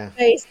 yeah,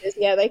 spaces.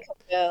 Yeah, they can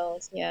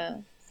build. Yeah.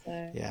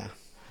 So, yeah.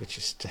 Which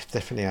is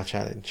definitely our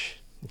challenge.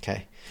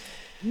 Okay,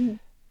 mm.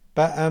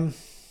 but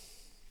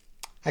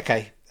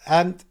okay,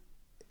 and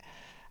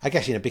I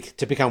guess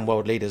to become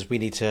world leaders, we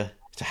need to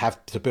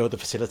have to build the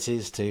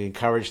facilities to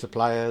encourage the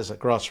players at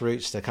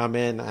grassroots to come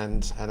in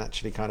and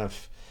actually kind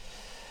of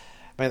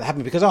make that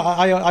happen. Because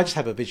I just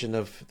have a vision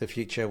of the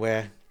future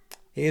where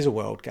it is a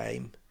world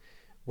game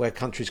where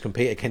countries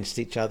compete against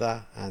each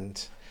other,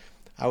 and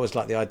I always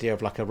like the idea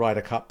of like a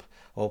Ryder Cup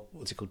or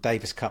what's it called,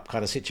 Davis Cup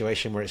kind of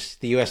situation where it's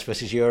the US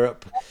versus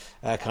Europe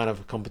kind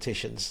of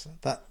competitions.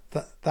 That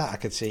I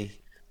could see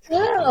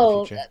happening in the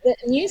Well, future. the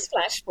news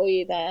flash for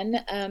you then,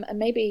 and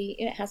maybe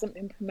it hasn't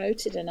been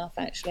promoted enough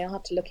actually. I'll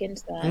have to look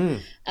into that.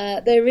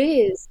 Mm. There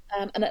is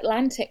an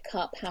Atlantic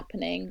Cup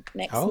happening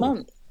next Oh,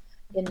 month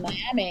in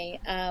Miami,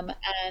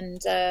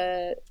 and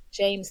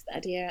James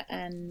Thaddeus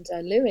and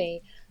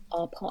Louis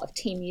are part of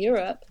Team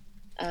Europe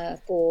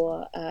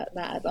for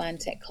that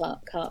Atlantic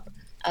Cup.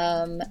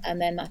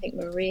 And then I think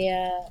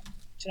Maria,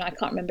 I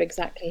can't remember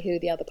exactly who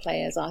the other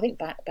players are. I think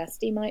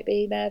Basti might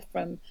be there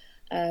from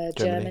Germany.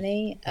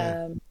 Germany.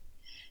 Yeah.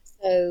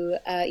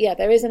 Yeah,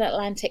 there is an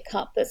Atlantic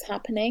Cup that's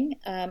happening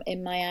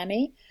in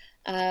Miami.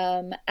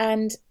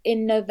 And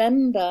in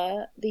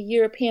November, the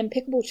European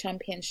Pickleball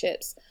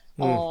Championships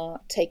Mm. are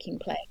taking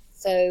place.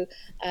 So,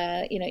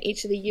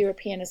 each of the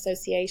European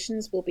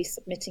associations will be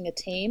submitting a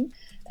team.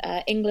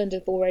 England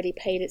have already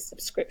paid its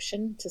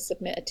subscription to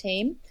submit a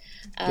team.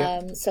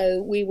 Yep.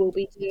 So we will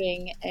be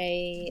doing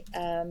a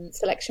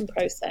selection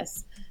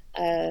process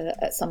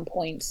at some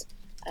point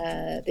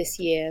this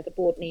year. The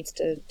board needs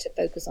to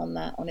focus on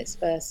that on its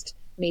first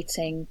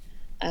meeting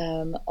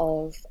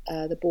of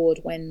the board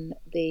when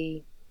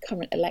the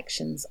current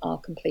elections are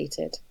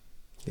completed.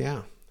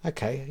 Yeah.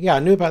 Okay. Yeah, I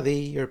knew about the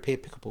European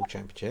Pickleball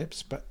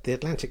Championships, but the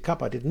Atlantic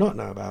Cup I did not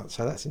know about.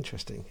 So that's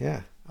interesting.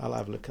 Yeah, I'll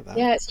have a look at that.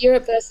 Yeah, it's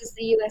Europe versus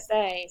the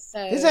USA.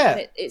 So, Is and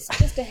it? it's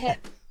just ahead.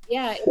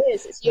 Yeah, it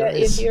is. There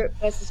It's is. Europe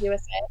versus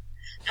USA,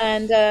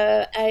 and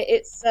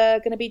it's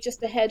going to be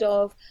just ahead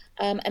of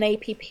an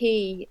APP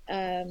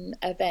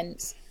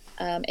event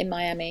in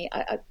Miami.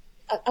 I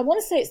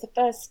want to say it's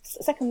the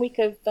second week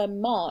of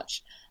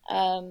March,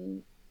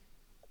 um,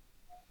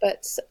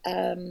 but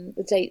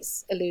the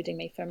date's eluding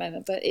me for a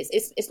moment. But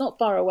it's not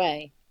far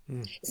away.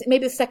 Mm. It's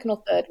maybe the second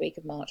or third week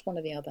of March, one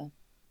or the other.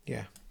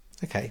 Yeah.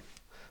 Okay.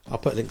 I'll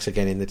put links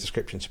again in the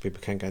description so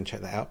people can go and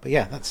check that out. But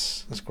yeah,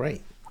 that's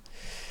great.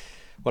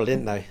 Well, I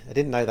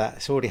didn't know that.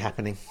 It's already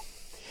happening.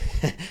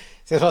 So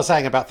that's what I was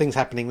saying about things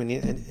happening when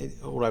you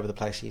all over the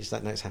place. You just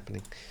don't know it's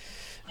happening.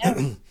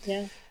 Yeah,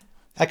 yeah.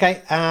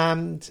 Okay.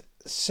 And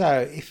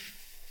so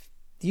if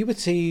you were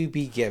to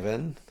be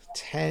given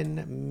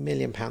 £10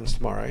 million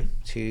tomorrow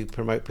to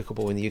promote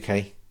pickleball in the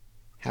UK,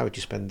 how would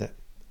you spend it?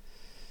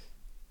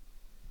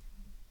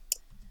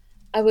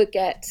 I would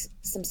get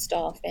some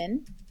staff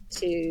in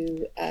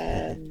to,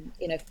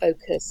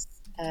 focus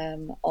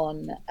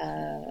on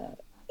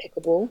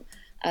pickleball.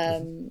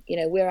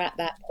 We're at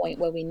that point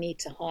where we need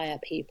to hire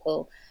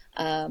people,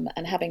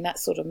 and having that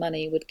sort of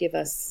money would give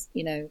us,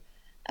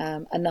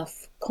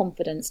 enough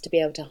confidence to be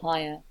able to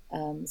hire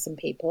some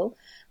people.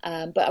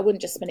 But I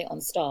wouldn't just spend it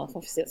on staff.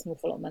 Obviously, that's an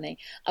awful lot of money.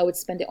 I would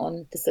spend it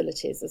on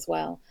facilities as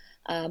well.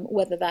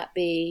 Whether that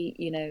be,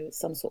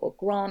 some sort of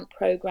grant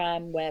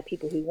program where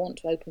people who want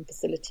to open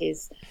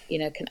facilities,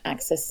 can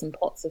access some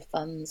pots of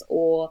funds,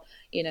 or,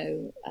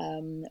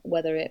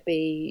 whether it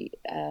be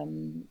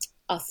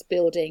us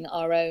building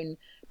our own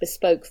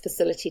bespoke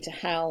facility to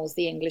house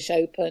the English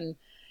Open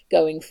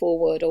going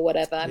forward or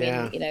whatever. I mean,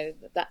 Yeah.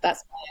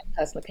 that's my own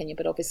personal opinion,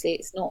 but obviously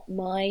it's not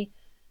my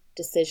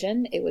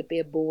decision. It would be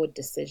a board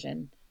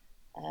decision.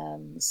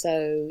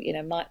 So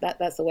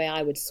that's the way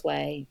I would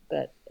sway,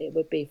 but it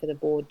would be for the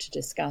board to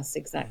discuss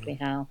exactly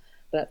how.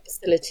 But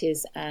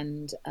facilities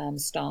and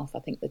staff, I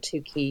think, the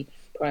two key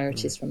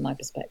priorities from my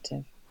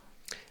perspective.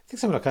 I think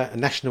something like a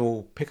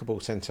national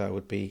pickleball centre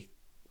would be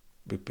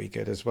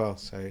good as well.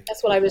 So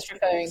That's what I was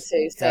referring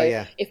to. oh So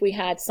yeah, if we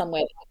had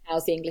somewhere to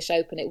house the English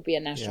Open, it would be a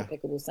national yeah,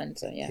 pickleball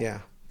centre. Yeah. yeah,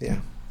 yeah,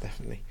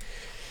 definitely.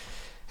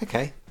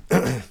 Okay.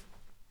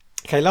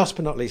 Okay, last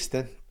but not least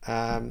then,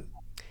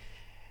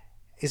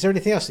 is there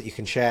anything else that you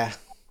can share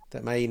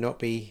that may not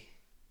be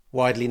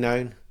widely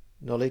known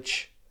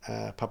knowledge,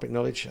 public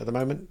knowledge at the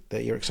moment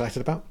that you're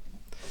excited about?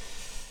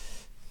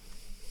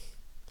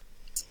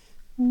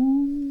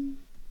 Um,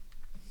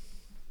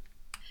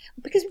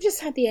 because we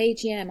just had the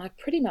AGM, I've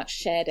pretty much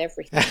shared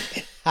everything.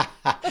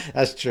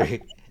 That's true.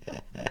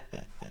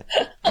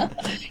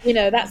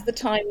 That's the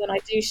time when I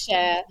do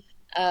share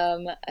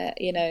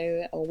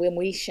or when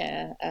we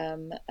share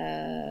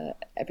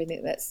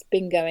everything that's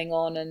been going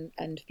on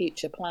and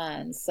future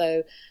plans.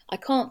 So I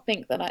can't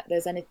think that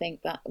there's anything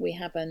that we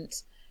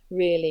haven't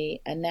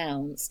really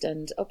announced.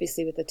 And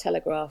obviously, with the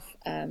Telegraph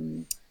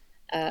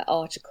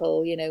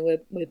article,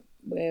 we're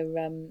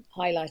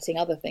highlighting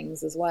other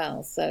things as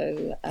well.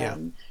 So Yeah.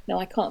 no,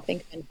 I can't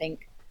think of anything.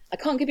 I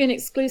can't give you an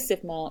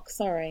exclusive, Mark.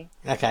 Sorry.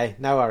 Okay,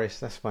 no worries.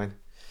 That's fine.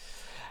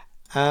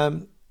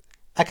 Um,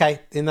 okay,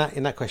 in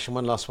that question,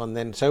 one last one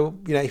then. So,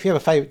 if you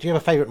have a favorite, do you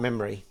have a favorite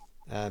memory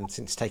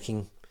since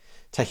taking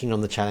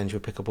on the challenge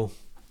with pickleball?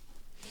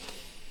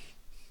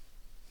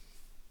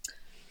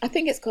 I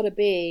think it's got to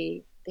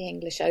be the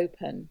English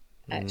Open.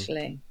 Mm,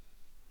 Actually,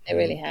 it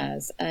really mm,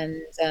 has.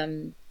 And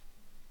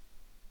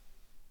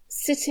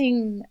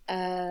sitting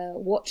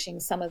watching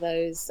some of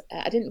those,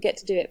 I didn't get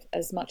to do it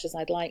as much as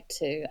I'd like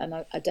to, and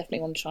I definitely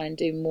want to try and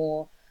do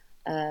more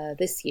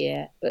this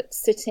year. But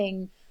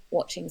sitting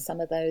watching some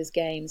of those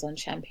games on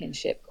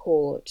Championship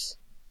Court,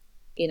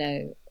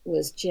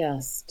 was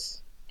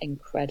just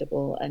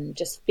incredible, and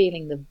just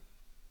feeling the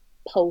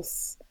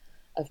pulse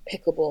of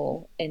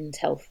pickleball in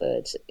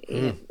Telford,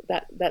 mm.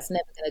 that's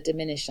never going to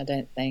diminish, I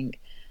don't think.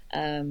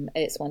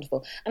 It's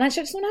wonderful. And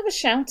actually, I just want to have a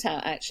shout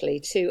out actually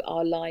to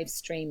our live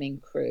streaming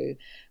crew.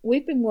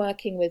 We've been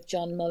working with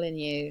John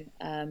Molyneux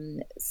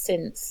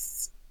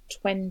since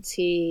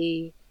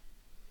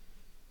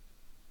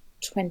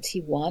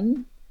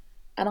 2021.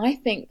 And I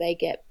think they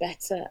get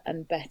better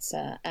and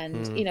better. And,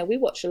 Mm. we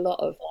watch a lot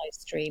of live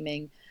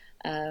streaming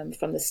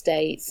from the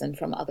States and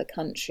from other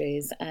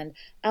countries. And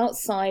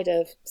outside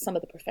of some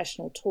of the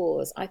professional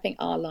tours, I think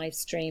our live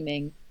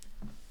streaming,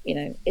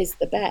 is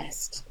the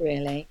best,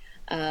 really.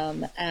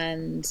 And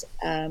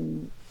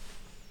I'm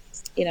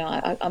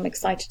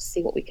excited to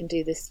see what we can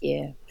do this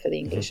year for the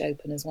Mhm. English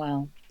Open as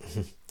well.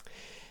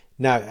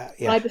 No,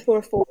 yeah. Pride before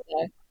a fall,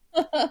 though.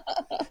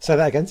 Say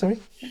that again. Sorry.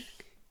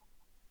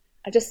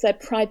 I just said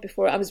pride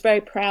before. I was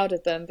very proud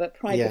of them, but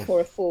pride Yeah, before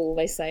a fall,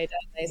 they say,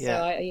 don't they? So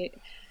yeah,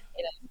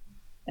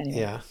 anyway.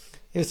 yeah.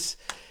 It's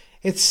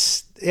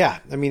yeah.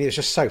 I mean, it was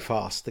just so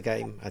fast the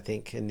game. I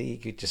think, and you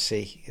could just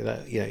see,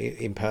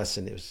 in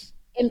person, In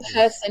it was.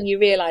 person, you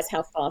realise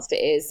how fast it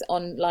is.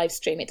 On live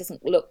stream, it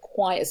doesn't look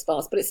quite as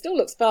fast, but it still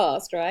looks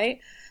fast, right?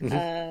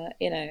 Mhm.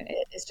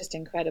 It's just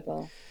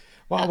incredible.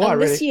 What I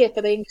And this really year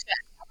for the English,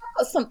 I've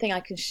got something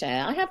I can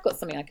share. I have got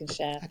something I can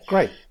share.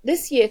 great.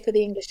 This year for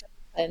the English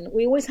Open,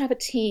 we always have a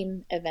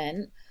team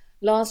event.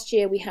 Last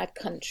year we had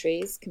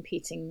countries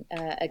competing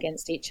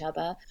against each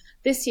other.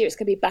 This year it's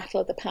going to be Battle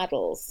of the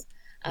Paddles.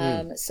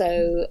 Mm.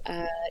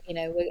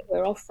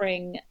 We're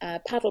offering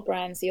paddle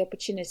brands the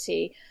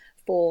opportunity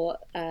for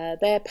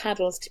their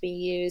paddles to be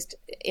used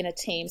in a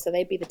team. So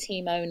they'd be the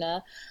team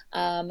owner,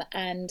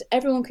 and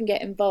everyone can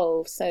get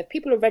involved. So if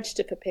people are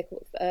registered for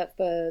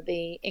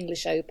the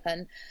English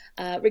Open,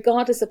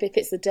 regardless of if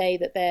it's the day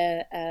that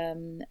they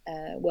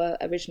were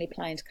originally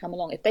planning to come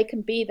along, if they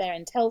can be there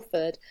in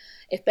Telford,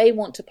 if they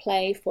want to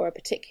play for a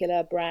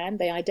particular brand,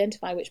 they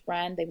identify which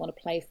brand they want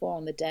to play for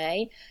on the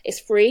day. It's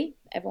free.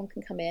 Everyone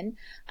can come in,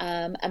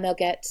 and they'll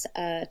get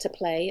to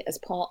play as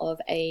part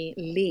of a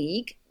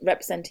league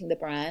representing the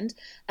brand.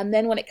 And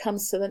then when it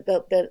comes to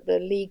the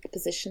league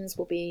positions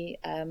will be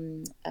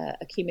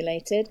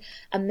accumulated.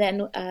 And then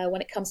when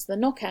it comes to the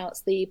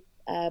knockouts, the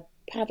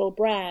paddle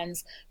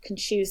brands can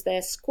choose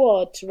their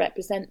squad to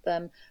represent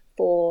them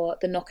for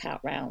the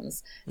knockout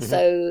rounds. Hmm.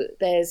 So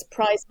there's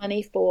prize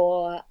money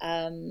for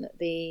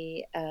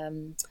the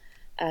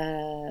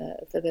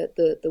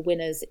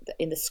winners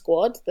in the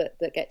squad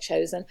that get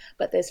chosen,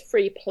 but there's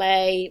free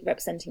play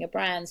representing a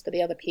brands for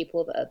the other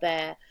people that are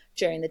there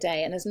during the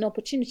day, and there's an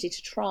opportunity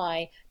to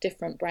try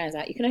different brands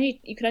out. You can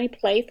only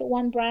play for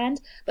one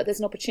brand, but there's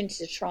an opportunity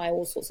to try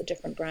all sorts of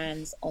different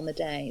brands on the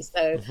day.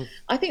 So Hmm.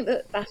 I think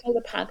that Battle of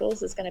the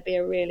Paddles is going to be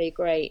a really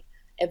great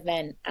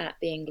event at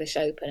the English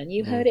Open, and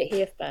you Mm. heard it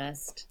here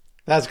first.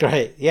 That's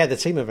great. Yeah, the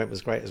team event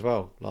was great as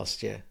well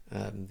last year.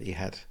 That you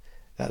had.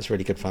 That was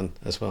really good fun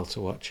as well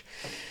to watch.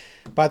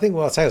 But I think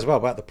what I'll say as well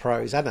about the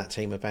pros and that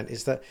team event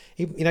is that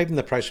even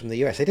the pros from the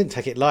US, they didn't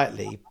take it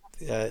lightly.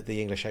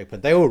 The English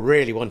Open, they all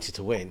really wanted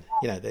to win.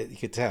 You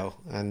could tell,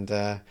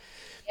 Yeah,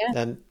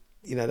 and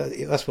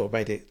that's what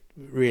made it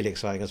really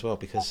exciting as well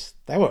because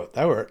they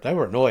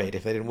were annoyed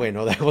if they didn't win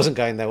or that wasn't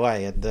going their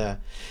way, and it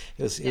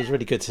was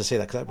really good to see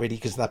that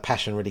because that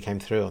passion really came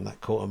through on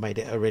that court and made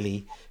it a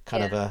really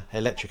kind yeah, of a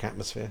electric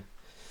atmosphere.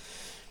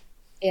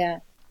 yeah,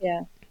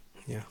 yeah.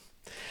 Yeah.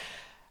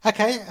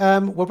 Okay,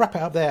 we'll wrap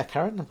it up there,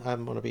 Karen. I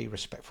want to be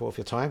respectful of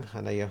your time. I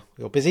know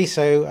you're busy,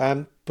 so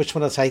but just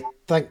want to say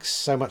thanks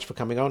so much for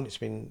coming on. It's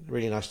been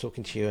really nice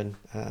talking to you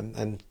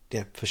and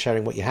yeah, for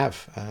sharing what you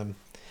have.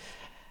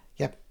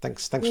 Yeah,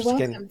 thanks You're once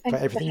again welcome. for Thank you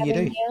for everything you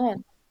having do. me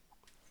on.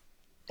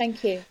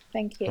 Thank you,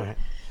 thank All you. right.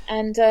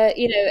 And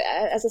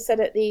as I said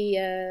at the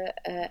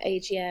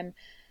AGM,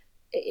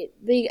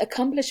 the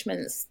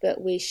accomplishments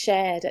that we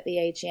shared at the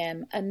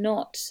AGM are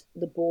not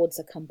the board's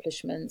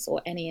accomplishments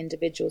or any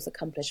individual's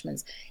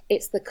accomplishments.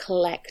 It's the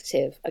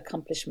collective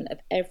accomplishment of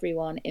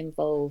everyone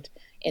involved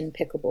in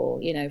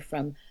pickleball,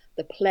 from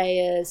the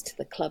players to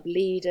the club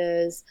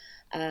leaders,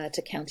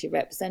 to county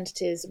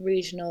representatives,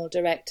 regional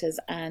directors,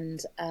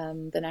 and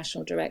the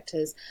national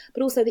directors,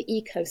 but also the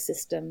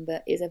ecosystem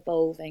that is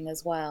evolving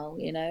as well.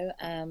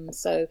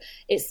 So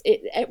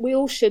we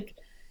all should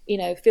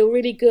feel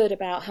really good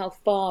about how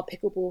far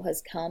pickleball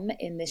has come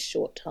in this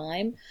short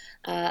time.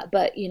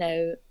 But you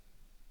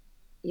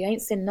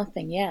ain't seen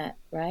nothing yet,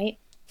 right?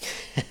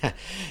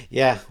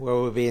 Yeah,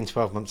 well, we'll be in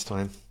 12 months'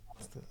 time.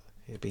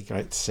 It'd be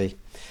great to see.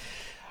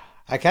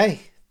 Okay,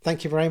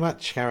 thank you very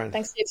much, Karen.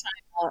 Thanks for your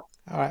time, Mark.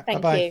 All right, bye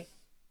Thank bye. you.